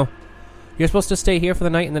proof now. You're supposed to stay here for the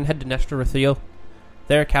night and then head to Nestor Rathiel.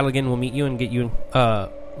 There, Callaghan will meet you and get you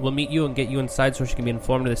inside so she can be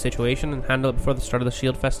informed of the situation and handle it before the start of the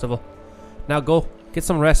Shield Festival. Now go, get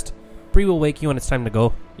some rest. Bree will wake you when it's time to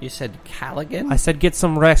go. You said Callaghan? I said get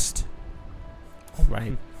some rest. All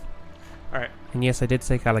right. And yes, I did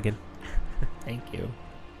say Callaghan. Thank you.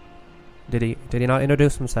 Did he not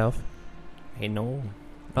introduce himself? Hey, no.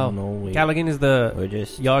 Oh, No, Callaghan is the we're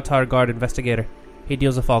just... Yartar Guard investigator. He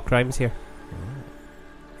deals with all crimes here.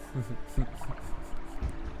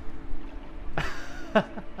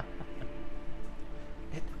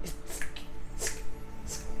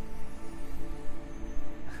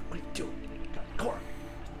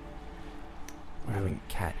 We're having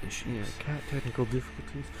cat issues. Cat technical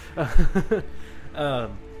difficulties. All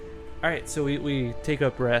right, so we take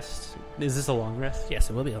up rest. Is this a long rest? Yes,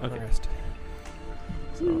 it will be a long Okay. rest.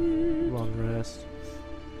 So, long rest.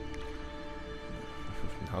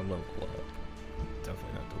 Not level up.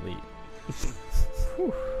 Definitely not delete.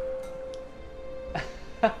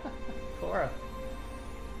 Cora.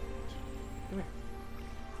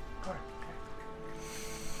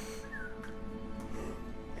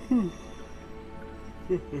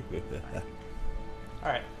 All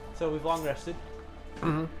right, so we've long rested.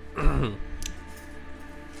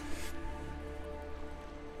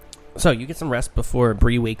 So you get some rest before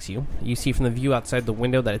Bree wakes you. You see from the view outside the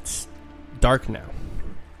window that it's dark now.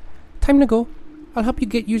 Time to go. I'll help you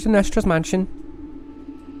get used to Nestra's mansion.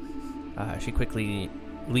 She quickly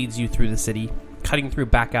leads you through the city, cutting through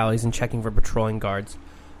back alleys and checking for patrolling guards.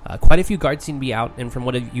 Quite a few guards seem to be out, and from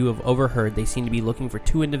what you have overheard, they seem to be looking for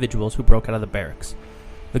two individuals who broke out of the barracks.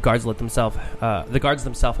 The guards themselves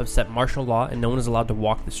have set martial law, and no one is allowed to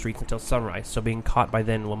walk the streets until sunrise. So being caught by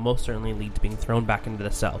then will most certainly lead to being thrown back into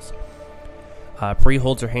the cells. Bree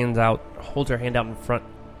holds her hand out in front,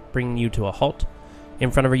 bringing you to a halt. In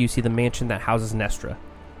front of her, you see the mansion that houses Nestra.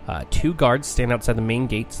 Two guards stand outside the main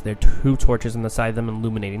gates. There are two torches on the side of them,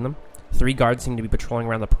 illuminating them. 3 guards seem to be patrolling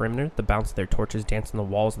around the perimeter. The bounce of their torches dance on the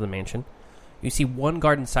walls of the mansion. You see 1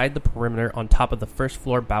 guard inside the perimeter on top of the first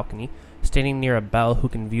floor balcony, standing near a bell who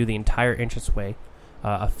can view the entire entranceway.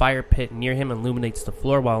 A fire pit near him illuminates the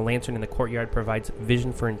floor, while a lantern in the courtyard provides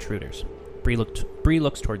vision for intruders. Bree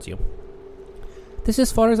looks towards you. This is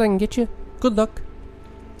as far as I can get you. Good luck.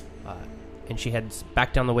 And she heads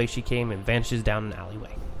back down the way she came and vanishes down an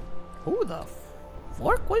alleyway. Who the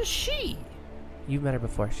fork was she? You've met her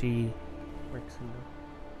before. She works in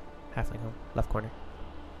the halfling home, left corner.